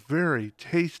just some very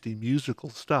tasty musical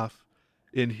stuff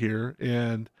in here.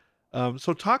 And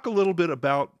so, talk a little bit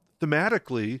about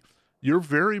thematically. You're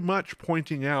very much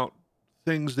pointing out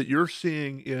things that you're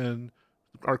seeing in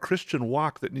our Christian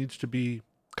walk that needs to be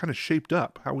kind of shaped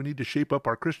up. How we need to shape up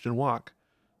our Christian walk.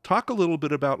 Talk a little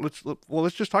bit about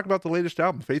let's just talk about the latest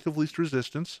album, Faith of Least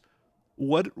Resistance.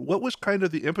 What was kind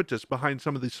of the impetus behind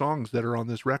some of these songs that are on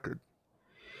this record?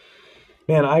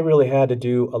 Man, I really had to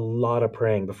do a lot of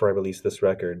praying before I released this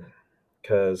record,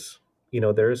 because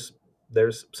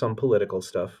there's some political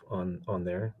stuff on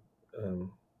there,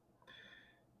 um,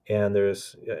 and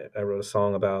I wrote a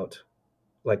song about,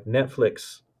 like,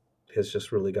 Netflix has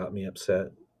just really got me upset.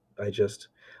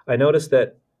 I noticed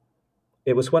that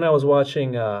it was when I was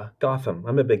watching Gotham.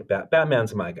 I'm a big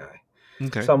Batman's my guy,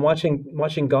 Okay. so I'm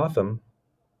watching Gotham.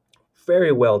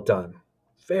 Very well done,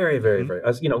 very very Hmm. very.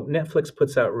 As you know, Netflix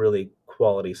puts out really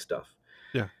quality stuff.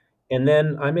 Yeah. And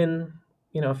then I'm in,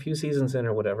 a few seasons in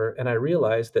or whatever, and I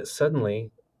realized that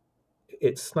suddenly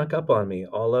it snuck up on me,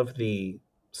 all of the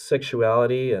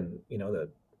sexuality and,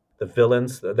 the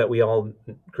villains that we all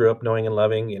grew up knowing and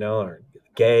loving, are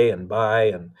gay and bi,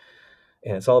 and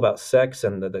it's all about sex,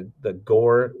 and the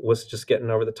gore was just getting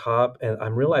over the top. And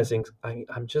I'm realizing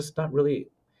I'm just not really.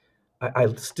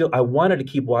 I wanted to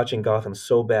keep watching Gotham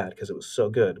so bad because it was so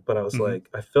good, but Hmm.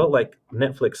 I felt like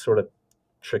Netflix sort of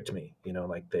tricked me,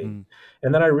 like Mm.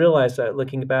 and then I realized that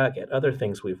looking back at other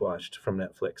things we've watched from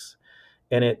Netflix,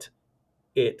 and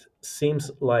it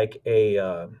seems like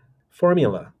a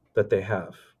formula that they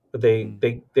have.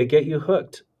 Mm. They get you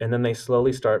hooked, and then they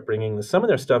slowly start bringing some of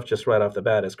their stuff just right off the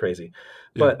bat is crazy,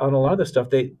 Yeah. but on a lot of the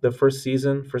stuff, the first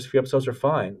few episodes are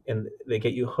fine, and they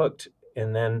get you hooked,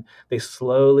 and then they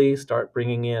slowly start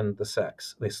bringing in the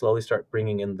sex. They slowly start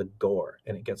bringing in the gore,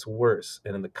 and it gets worse,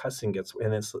 and then the cussing gets,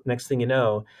 and it's next thing you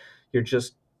know, you're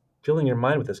just filling your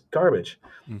mind with this garbage.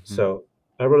 Hmm. So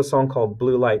I wrote a song called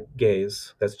Blue Light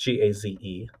Gaze. That's Gaze.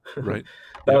 Right. Yep.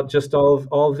 About just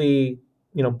all the,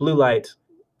 blue light,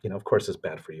 of course is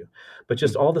bad for you, but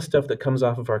just Hmm. all the stuff that comes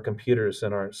off of our computers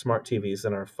and our smart TVs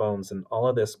and our phones, and all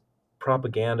of this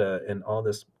propaganda and all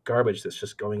this garbage that's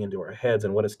just going into our heads,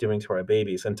 and what it's doing to our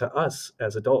babies and to us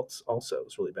as adults also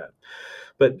is really bad.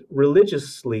 But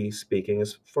religiously speaking,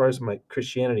 as far as my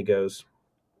Christianity goes,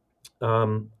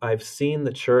 I've seen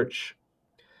the church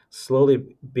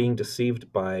slowly being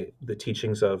deceived by the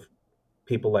teachings of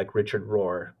people like Richard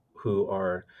Rohr, who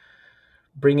are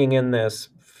bringing in this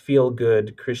feel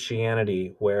good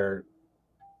Christianity where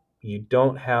you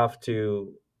don't have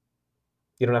to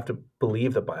you don't have to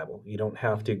believe the Bible. You don't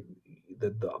have Hmm. to. The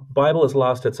Bible has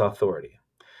lost its authority.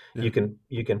 Yeah.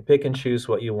 You can pick and choose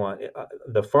what you want.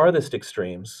 The farthest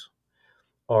extremes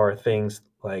are things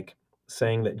like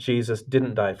saying that Jesus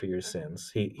didn't die for your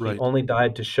sins. He Right. only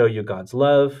died to show you God's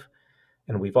love,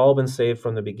 and we've all been saved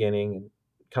from the beginning. And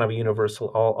kind of a universal,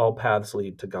 all paths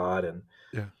lead to God. And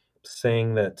Yeah.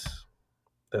 saying that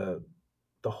the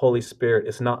the Holy Spirit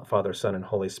is not Father, Son, and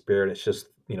Holy Spirit. It's just,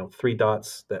 three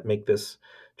dots that make this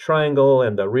triangle,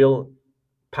 and the real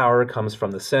power comes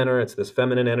from the center. It's this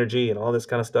feminine energy and all this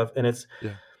kind of stuff.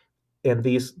 Yeah. And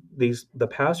the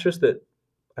pastors that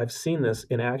I've seen this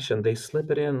in action, they slip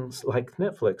it in like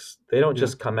Netflix. They don't Yeah.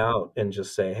 just come out and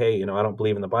just say, "Hey, I don't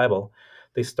believe in the Bible."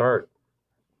 They start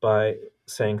by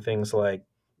saying things like,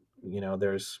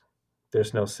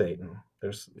 there's no Satan.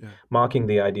 There's Yeah. mocking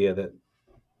the idea that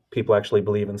people actually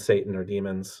believe in Satan or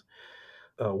demons.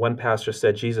 One pastor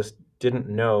said Jesus didn't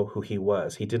know who he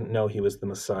was. He didn't know he was the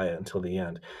Messiah until the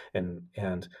end, and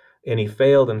he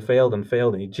failed and failed and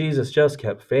failed, and Jesus just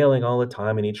kept failing all the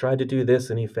time. And he tried to do this,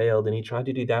 and he failed, and he tried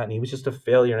to do that, and he was just a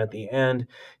failure. And at the end,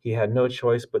 he had no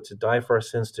choice but to die for our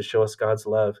sins to show us God's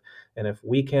love. And if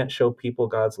we can't show people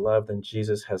God's love, then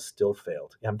Jesus has still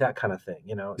failed. That kind of thing.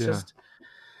 It's Yeah. just.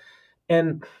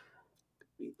 And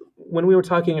when we were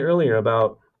talking earlier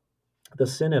about the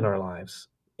sin in our lives,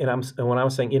 and when I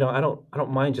was saying, I don't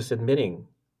mind just admitting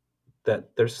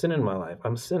that there's sin in my life.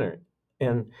 I'm a sinner,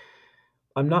 and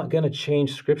I'm not going to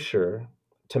change scripture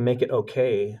to make it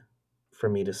okay for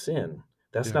me to sin.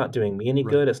 That's Yeah. not doing me any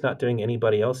Right. good. It's not doing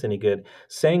anybody else any good.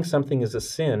 Saying something is a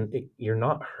sin, you're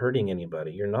not hurting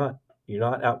anybody. You're not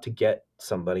out to get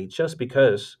somebody just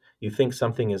because you think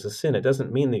something is a sin. It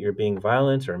doesn't mean that you're being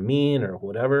violent or mean or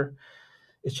whatever.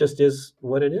 It just is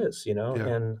what it is. Yeah.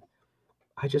 And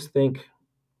I just think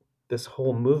this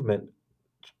whole movement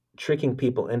tricking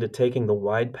people into taking the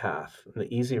wide path,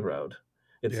 the easy road.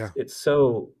 It's Yeah. it's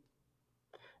so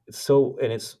it's so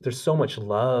and it's there's so much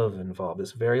love involved.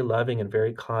 It's very loving and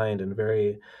very kind and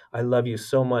very, I love you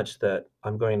so much that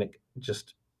I'm going to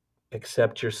just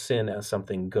accept your sin as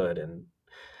something good. And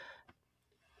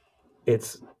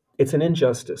it's an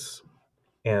injustice.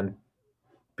 And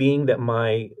being that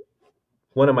my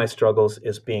one of my struggles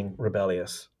is being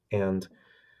rebellious, and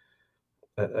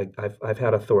I've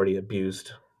had authority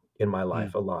abused in my Mm.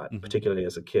 life a lot, Hmm. particularly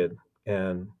as a kid.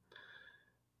 And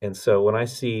so when I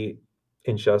see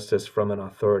injustice from an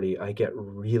authority, I get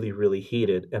really, really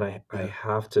heated, and I Yeah.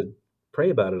 have to pray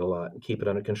about it a lot and keep it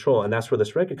under control. And that's where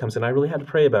this record comes in. I really had to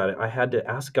pray about it. I had to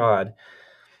ask God,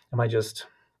 am I just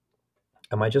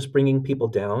bringing people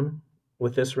down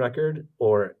with this record,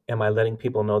 or am I letting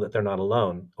people know that they're not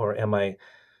alone, or am I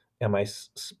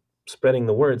spreading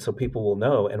the word so people will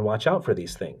know and watch out for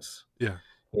these things? Yeah.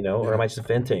 Or am Yeah. I just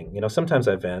venting? Sometimes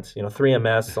I vent.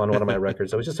 3MS on one of my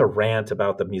records, it was just a rant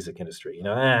about the music industry.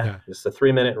 Yeah. Just a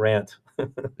 3-minute rant.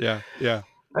 Yeah. Yeah.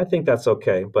 I think that's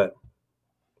okay. But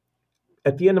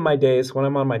at the end of my days, when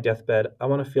I'm on my deathbed, I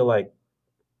want to feel like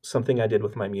something I did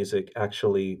with my music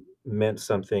actually meant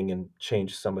something and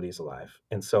changed somebody's life.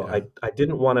 And so Yeah. I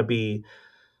didn't want to be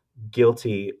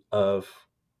guilty of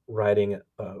writing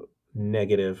a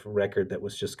negative record that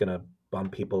was just going to bum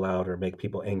people out or make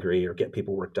people angry or get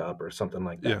people worked up or something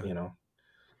like Yeah. that.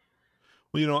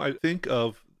 Well, I think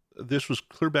of this was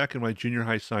clear back in my junior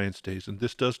high science days, and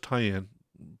this does tie in.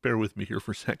 Bear with me here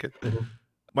for a second. Mhm.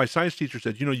 My science teacher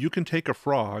said, you can take a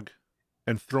frog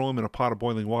and throw him in a pot of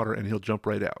boiling water and he'll jump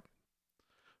right out.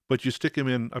 But you stick him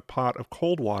in a pot of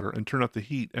cold water and turn up the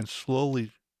heat and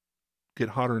slowly get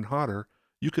hotter and hotter,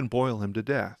 you can boil him to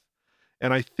death.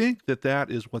 And I think that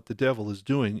is what the devil is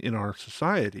doing in our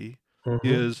society, Mhm.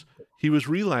 is he was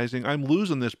realizing I'm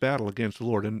losing this battle against the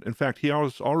Lord. And in fact, he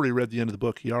already read the end of the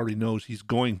book. He already knows he's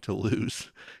going to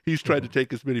lose. He's tried to Mhm.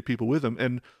 take as many people with him.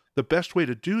 And the best way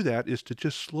to do that is to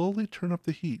just slowly turn up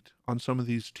the heat on some of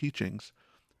these teachings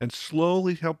and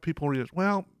slowly help people realize,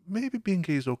 well, maybe being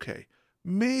gay is okay.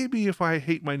 Maybe if I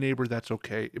hate my neighbor, that's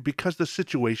okay because the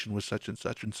situation was such and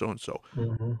such and so and so.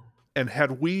 Mhm. And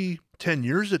had we 10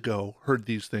 years ago heard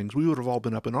these things, we would have all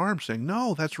been up in arms saying,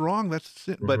 no, that's wrong. That's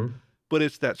sin. Mhm. But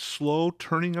it's that slow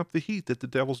turning up the heat that the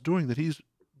devil's doing, that he's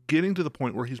getting to the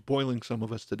point where he's boiling some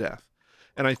of us to death.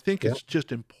 And I think Yeah. it's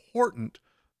just important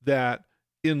that,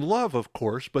 in love, of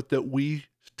course, but that we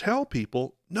tell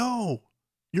people, no,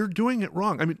 you're doing it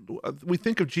wrong. I mean, we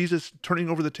think of Jesus turning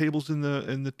over the tables in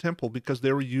the temple because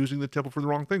they were using the temple for the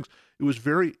wrong things. It was a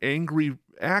very angry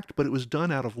act, but it was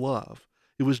done out of love.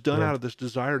 It was done Yeah. out of this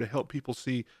desire to help people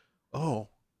see, oh,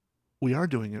 we are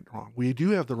doing it wrong. We do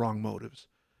have the wrong motives.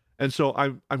 And so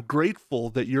I'm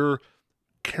grateful that you're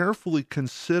carefully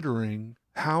considering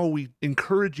how we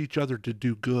encourage each other to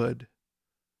do good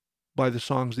by the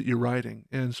songs that you're writing.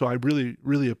 And so I really,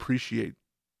 really appreciate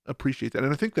that.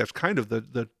 And I think that's kind of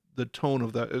the tone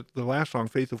of the last song,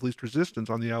 Faith of Least Resistance,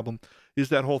 on the album, is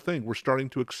that whole thing. We're starting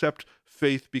to accept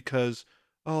faith because,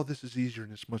 oh, this is easier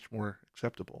and it's much more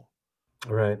acceptable.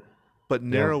 Right. But Yeah.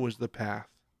 narrow is the path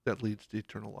that leads to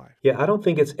eternal life. Yeah, I don't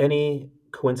think it's any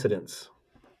coincidence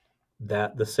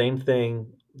that the same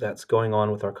thing that's going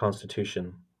on with our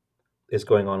Constitution is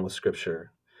going on with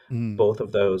Scripture. Mm, Both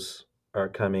of those are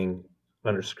coming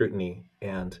under scrutiny.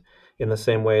 And in the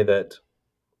same way that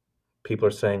people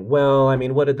are saying, well, I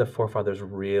mean, what did the forefathers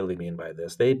really mean by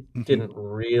this? They mhm, didn't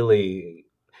really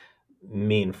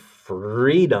mean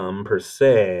freedom per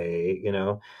se,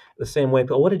 the same way.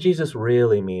 But what did Jesus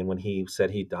really mean when he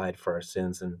said he died for our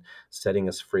sins and setting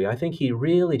us free? I think he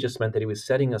really just meant that he was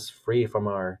setting us free from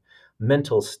our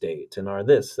mental state and our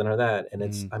this and our that. And I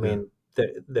yeah. mean,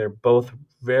 they're both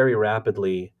very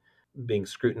rapidly being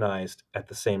scrutinized at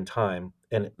the same time.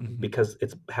 And Mhm, because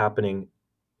it's happening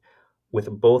with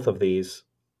both of these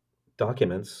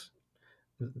documents,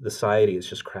 the society is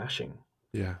just crashing.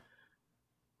 yeah.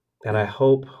 And I Yeah.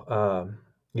 hope,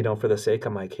 for the sake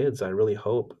of my kids, I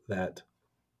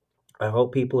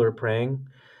hope people are praying,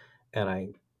 and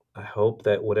I hope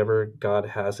that whatever God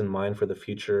has in mind for the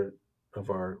future of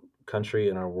our country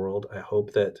and our world, I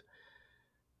hope that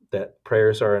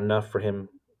prayers are enough for Him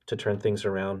to turn things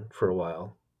around for a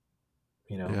while.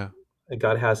 You know, Yeah.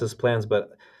 God has His plans,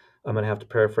 but I'm gonna have to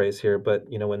paraphrase here. But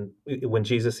when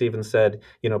Jesus even said,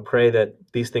 pray that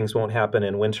these things won't happen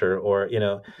in winter, or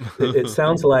it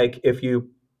sounds like if you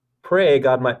pray,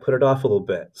 God might put it off a little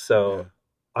bit. Yeah. So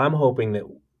I'm hoping that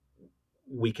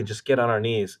we can just get on our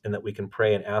knees and that we can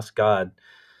pray and ask God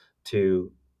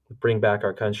to bring back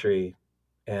our country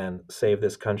and save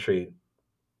this country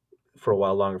for a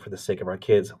while longer for the sake of our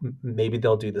kids. Maybe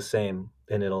they'll do the same,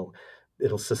 and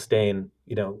it'll sustain,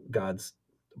 God's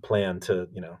plan to,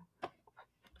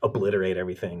 obliterate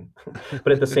everything.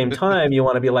 But at the same time, you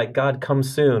want to be like, God, come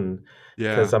soon,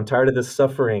 because Yeah. I'm tired of this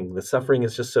suffering. The suffering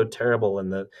is just so terrible,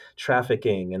 and the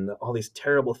trafficking and all these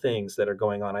terrible things that are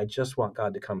going on. I just want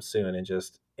God to come soon and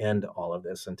just end all of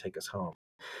this and take us home.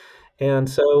 And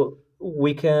so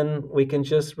we can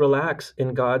just relax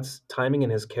in God's timing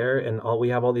and his care, and all we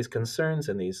have all these concerns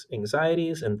and these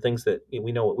anxieties and things that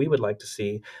we know what we would like to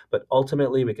see, but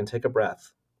ultimately we can take a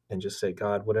breath and just say,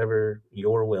 God, whatever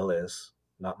your will is,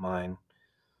 not mine.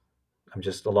 I'm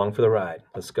just along for the ride.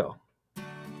 Let's go.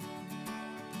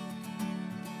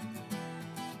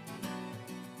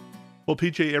 Well,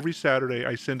 PJ, every Saturday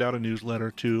I send out a newsletter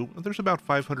to, there's about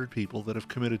 500 people that have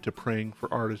committed to praying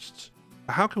for artists.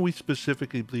 How can we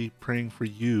specifically be praying for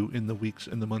you in the weeks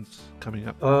and the months coming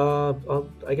up?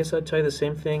 I guess I'd tell you the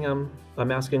same thing.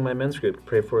 I'm asking my men's group to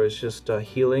pray for is just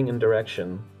healing and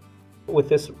direction. With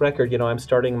this record, I'm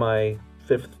starting my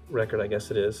fifth record, I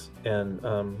guess it is, and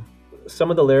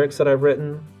some of the lyrics that I've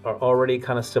written are already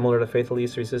kind of similar to Faithful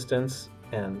Least Resistance,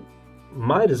 and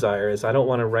my desire is I don't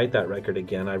want to write that record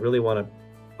again. I really want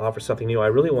to offer something new. I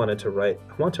want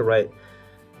to write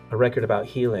a record about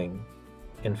healing.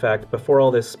 In fact, before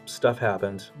all this stuff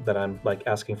happened that I'm like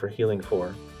asking for healing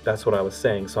for, that's what I was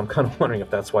saying. So I'm kind of wondering if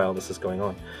that's why all this is going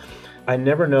on. I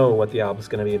never know what the album's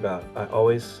going to be about. I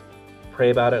always pray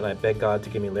about it and I beg God to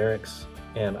give me lyrics,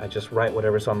 and I just write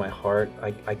whatever's on my heart.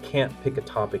 I can't pick a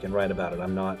topic and write about it.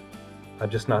 I'm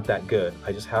just not that good.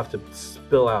 I just have to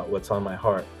spill out what's on my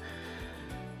heart.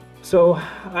 So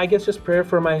I guess just prayer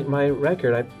for my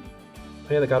record. I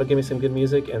pray that God will give me some good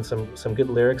music and some good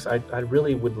lyrics. I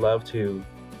really would love to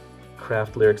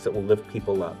craft lyrics that will lift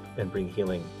people up and bring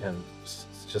healing, and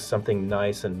just something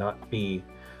nice and not be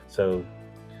so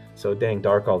dang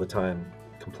dark all the time,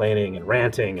 complaining and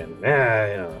ranting and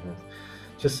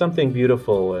just something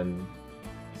beautiful and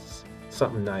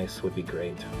something nice would be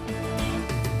great.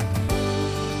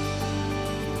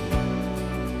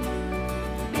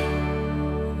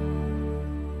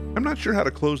 I'm not sure how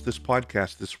to close this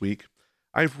podcast this week.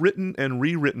 I've written and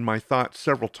rewritten my thoughts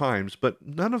several times, but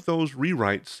none of those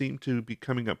rewrites seem to be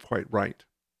coming up quite right.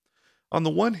 On the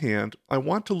one hand, I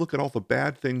want to look at all the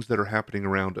bad things that are happening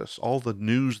around us, all the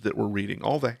news that we're reading,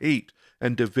 all the hate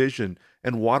and division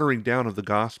and watering down of the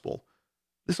gospel.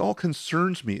 This all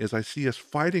concerns me as I see us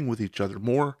fighting with each other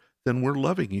more than we're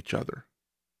loving each other.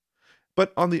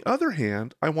 But on the other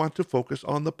hand, I want to focus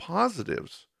on the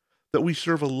positives, that we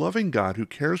serve a loving God who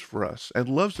cares for us and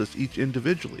loves us each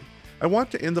individually. I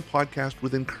want to end the podcast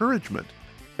with encouragement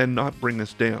and not bring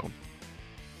us down.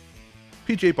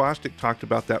 PJ Bostic talked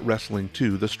about that wrestling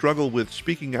too, the struggle with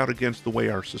speaking out against the way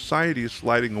our society is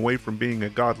sliding away from being a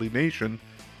godly nation,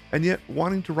 and yet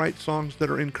wanting to write songs that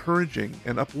are encouraging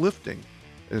and uplifting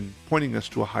and pointing us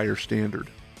to a higher standard.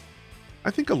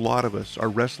 I think a lot of us are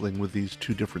wrestling with these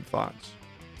two different thoughts.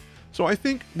 So I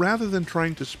think rather than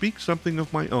trying to speak something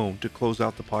of my own to close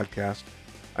out the podcast,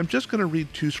 I'm just going to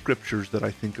read two scriptures that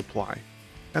I think apply,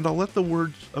 and I'll let the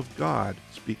words of God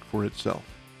speak for itself.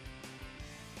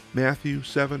 Matthew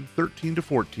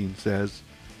 7:13-14 says,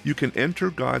 "You can enter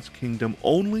God's kingdom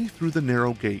only through the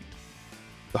narrow gate.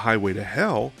 The highway to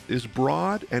hell is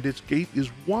broad and its gate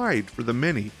is wide for the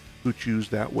many who choose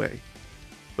that way.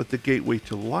 But the gateway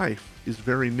to life is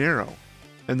very narrow,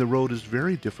 and the road is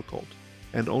very difficult,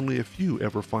 and only a few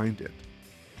ever find it.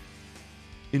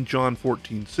 In John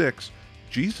 14:6,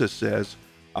 Jesus says,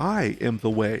 "I am the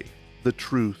way, the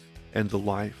truth, and the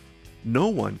life. No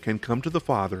one can come to the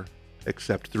Father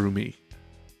except through me."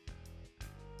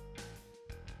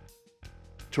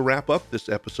 To wrap up this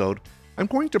episode, I'm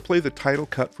going to play the title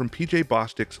cut from PJ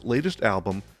Bostic's latest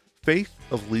album, Faith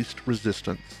of Least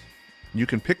Resistance. You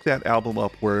can pick that album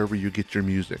up wherever you get your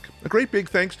music. A great big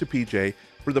thanks to PJ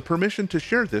for the permission to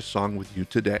share this song with you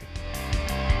today.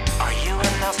 Are you an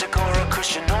agnostic or a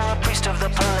Christian or a priest of the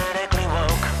politically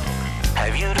woke?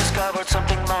 Have you discovered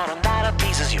something modern that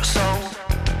appeases your soul?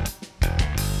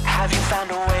 Have you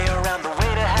found a way around the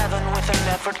way to heaven with an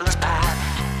effortless path?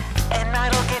 An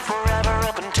idle gate forever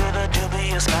open to the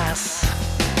dubious mass.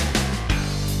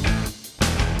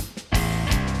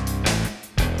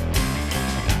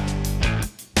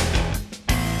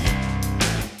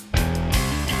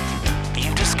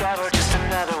 You discover just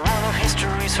another one of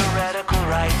history's heretical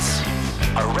rites,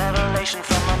 a revelation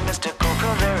from a mystical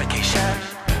prevarication,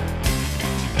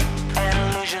 an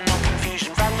illusion of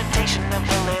confusion, fragmentation, and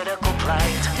political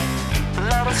plight,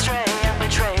 led astray and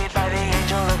betrayed by the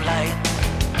angel of light.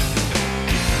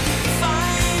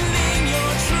 Finding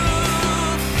your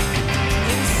truth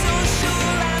in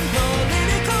social and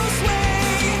political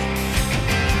sway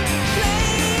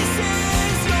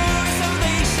places your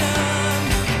salvation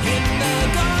in the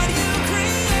God you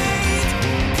create.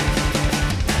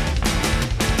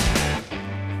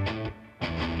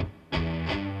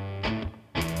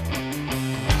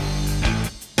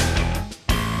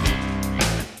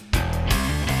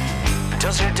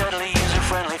 Does your deadly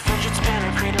user-friendly fidget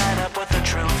spinner creed line up with the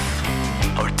truth?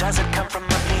 Or does it come from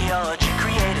a theology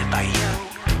created by you?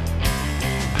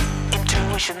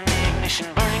 Intuition, the ignition,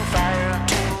 burning fire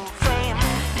to flame,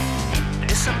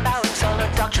 disemboweling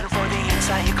solid doctrine for the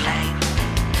insight you claim.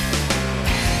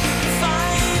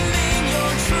 Finding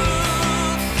your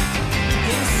truth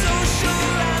in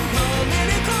social and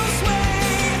political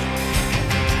sway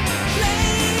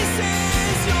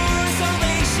places your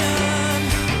salvation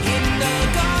in the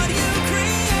God you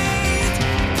create.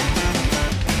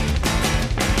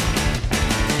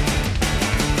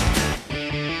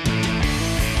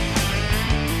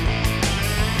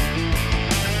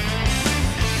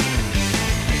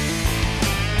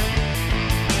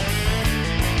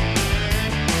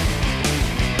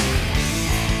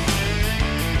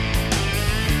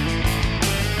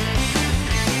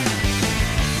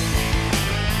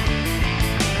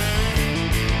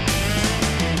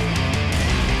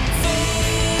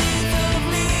 Faith of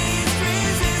least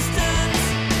resistance.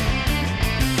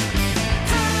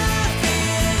 Path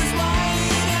is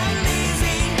wide and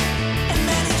easy, and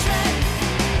many tread.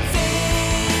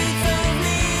 Faith of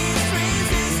least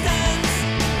resistance.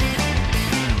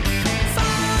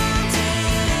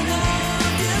 Fountain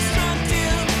of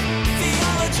destructive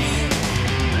theology.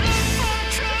 Look for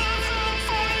truth, look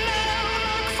for love,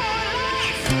 look for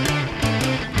life.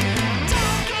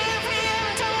 Don't give in,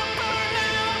 don't burn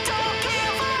out, don't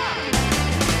give up.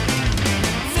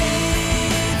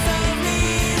 Faith of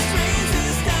least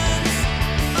resistance.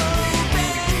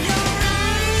 Open your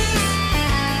eyes.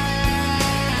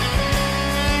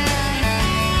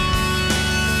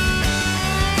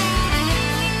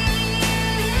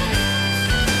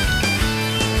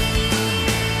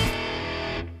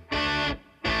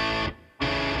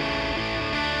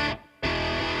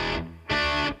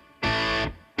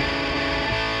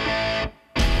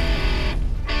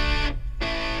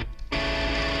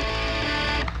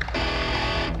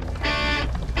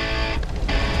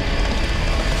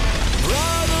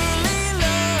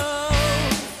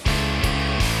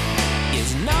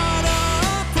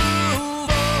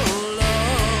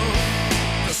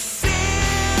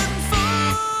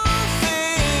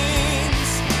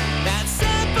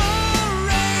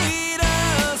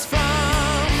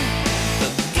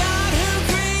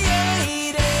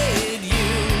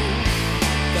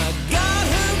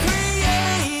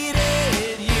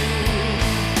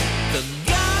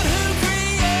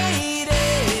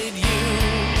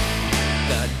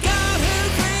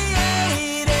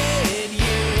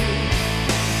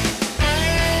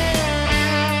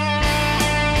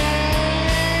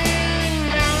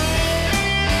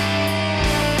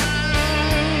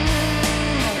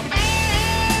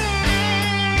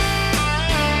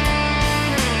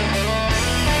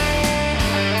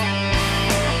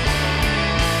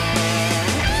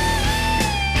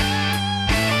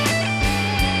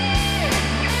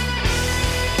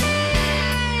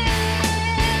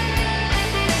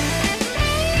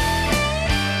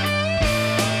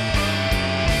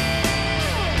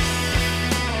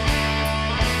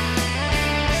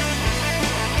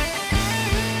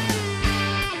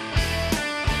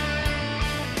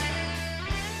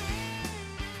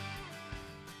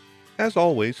 as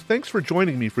always, thanks for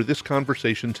joining me for this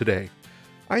conversation today.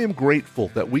 I am grateful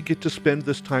that we get to spend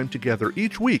this time together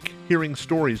each week hearing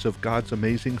stories of God's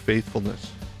amazing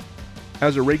faithfulness.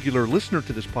 As a regular listener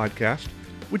to this podcast,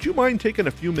 would you mind taking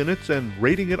a few minutes and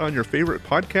rating it on your favorite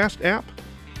podcast app?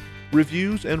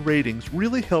 Reviews and ratings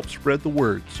really help spread the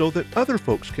word so that other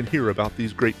folks can hear about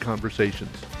these great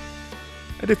conversations.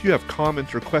 And if you have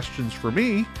comments or questions for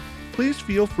me, please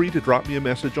feel free to drop me a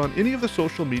message on any of the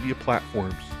social media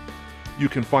platforms. You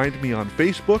can find me on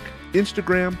Facebook,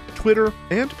 Instagram, Twitter,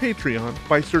 and Patreon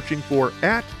by searching for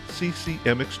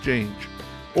 @CCMExchange.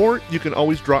 Or you can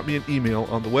always drop me an email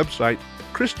on the website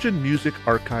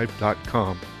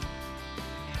christianmusicarchive.com.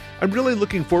 I'm really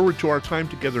looking forward to our time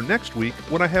together next week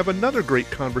when I have another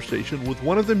great conversation with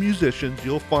one of the musicians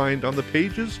you'll find on the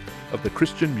pages of the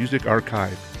Christian Music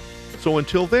Archive. So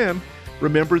until then,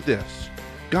 remember this: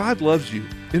 God loves you.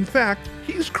 In fact,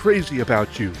 He's crazy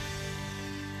about you.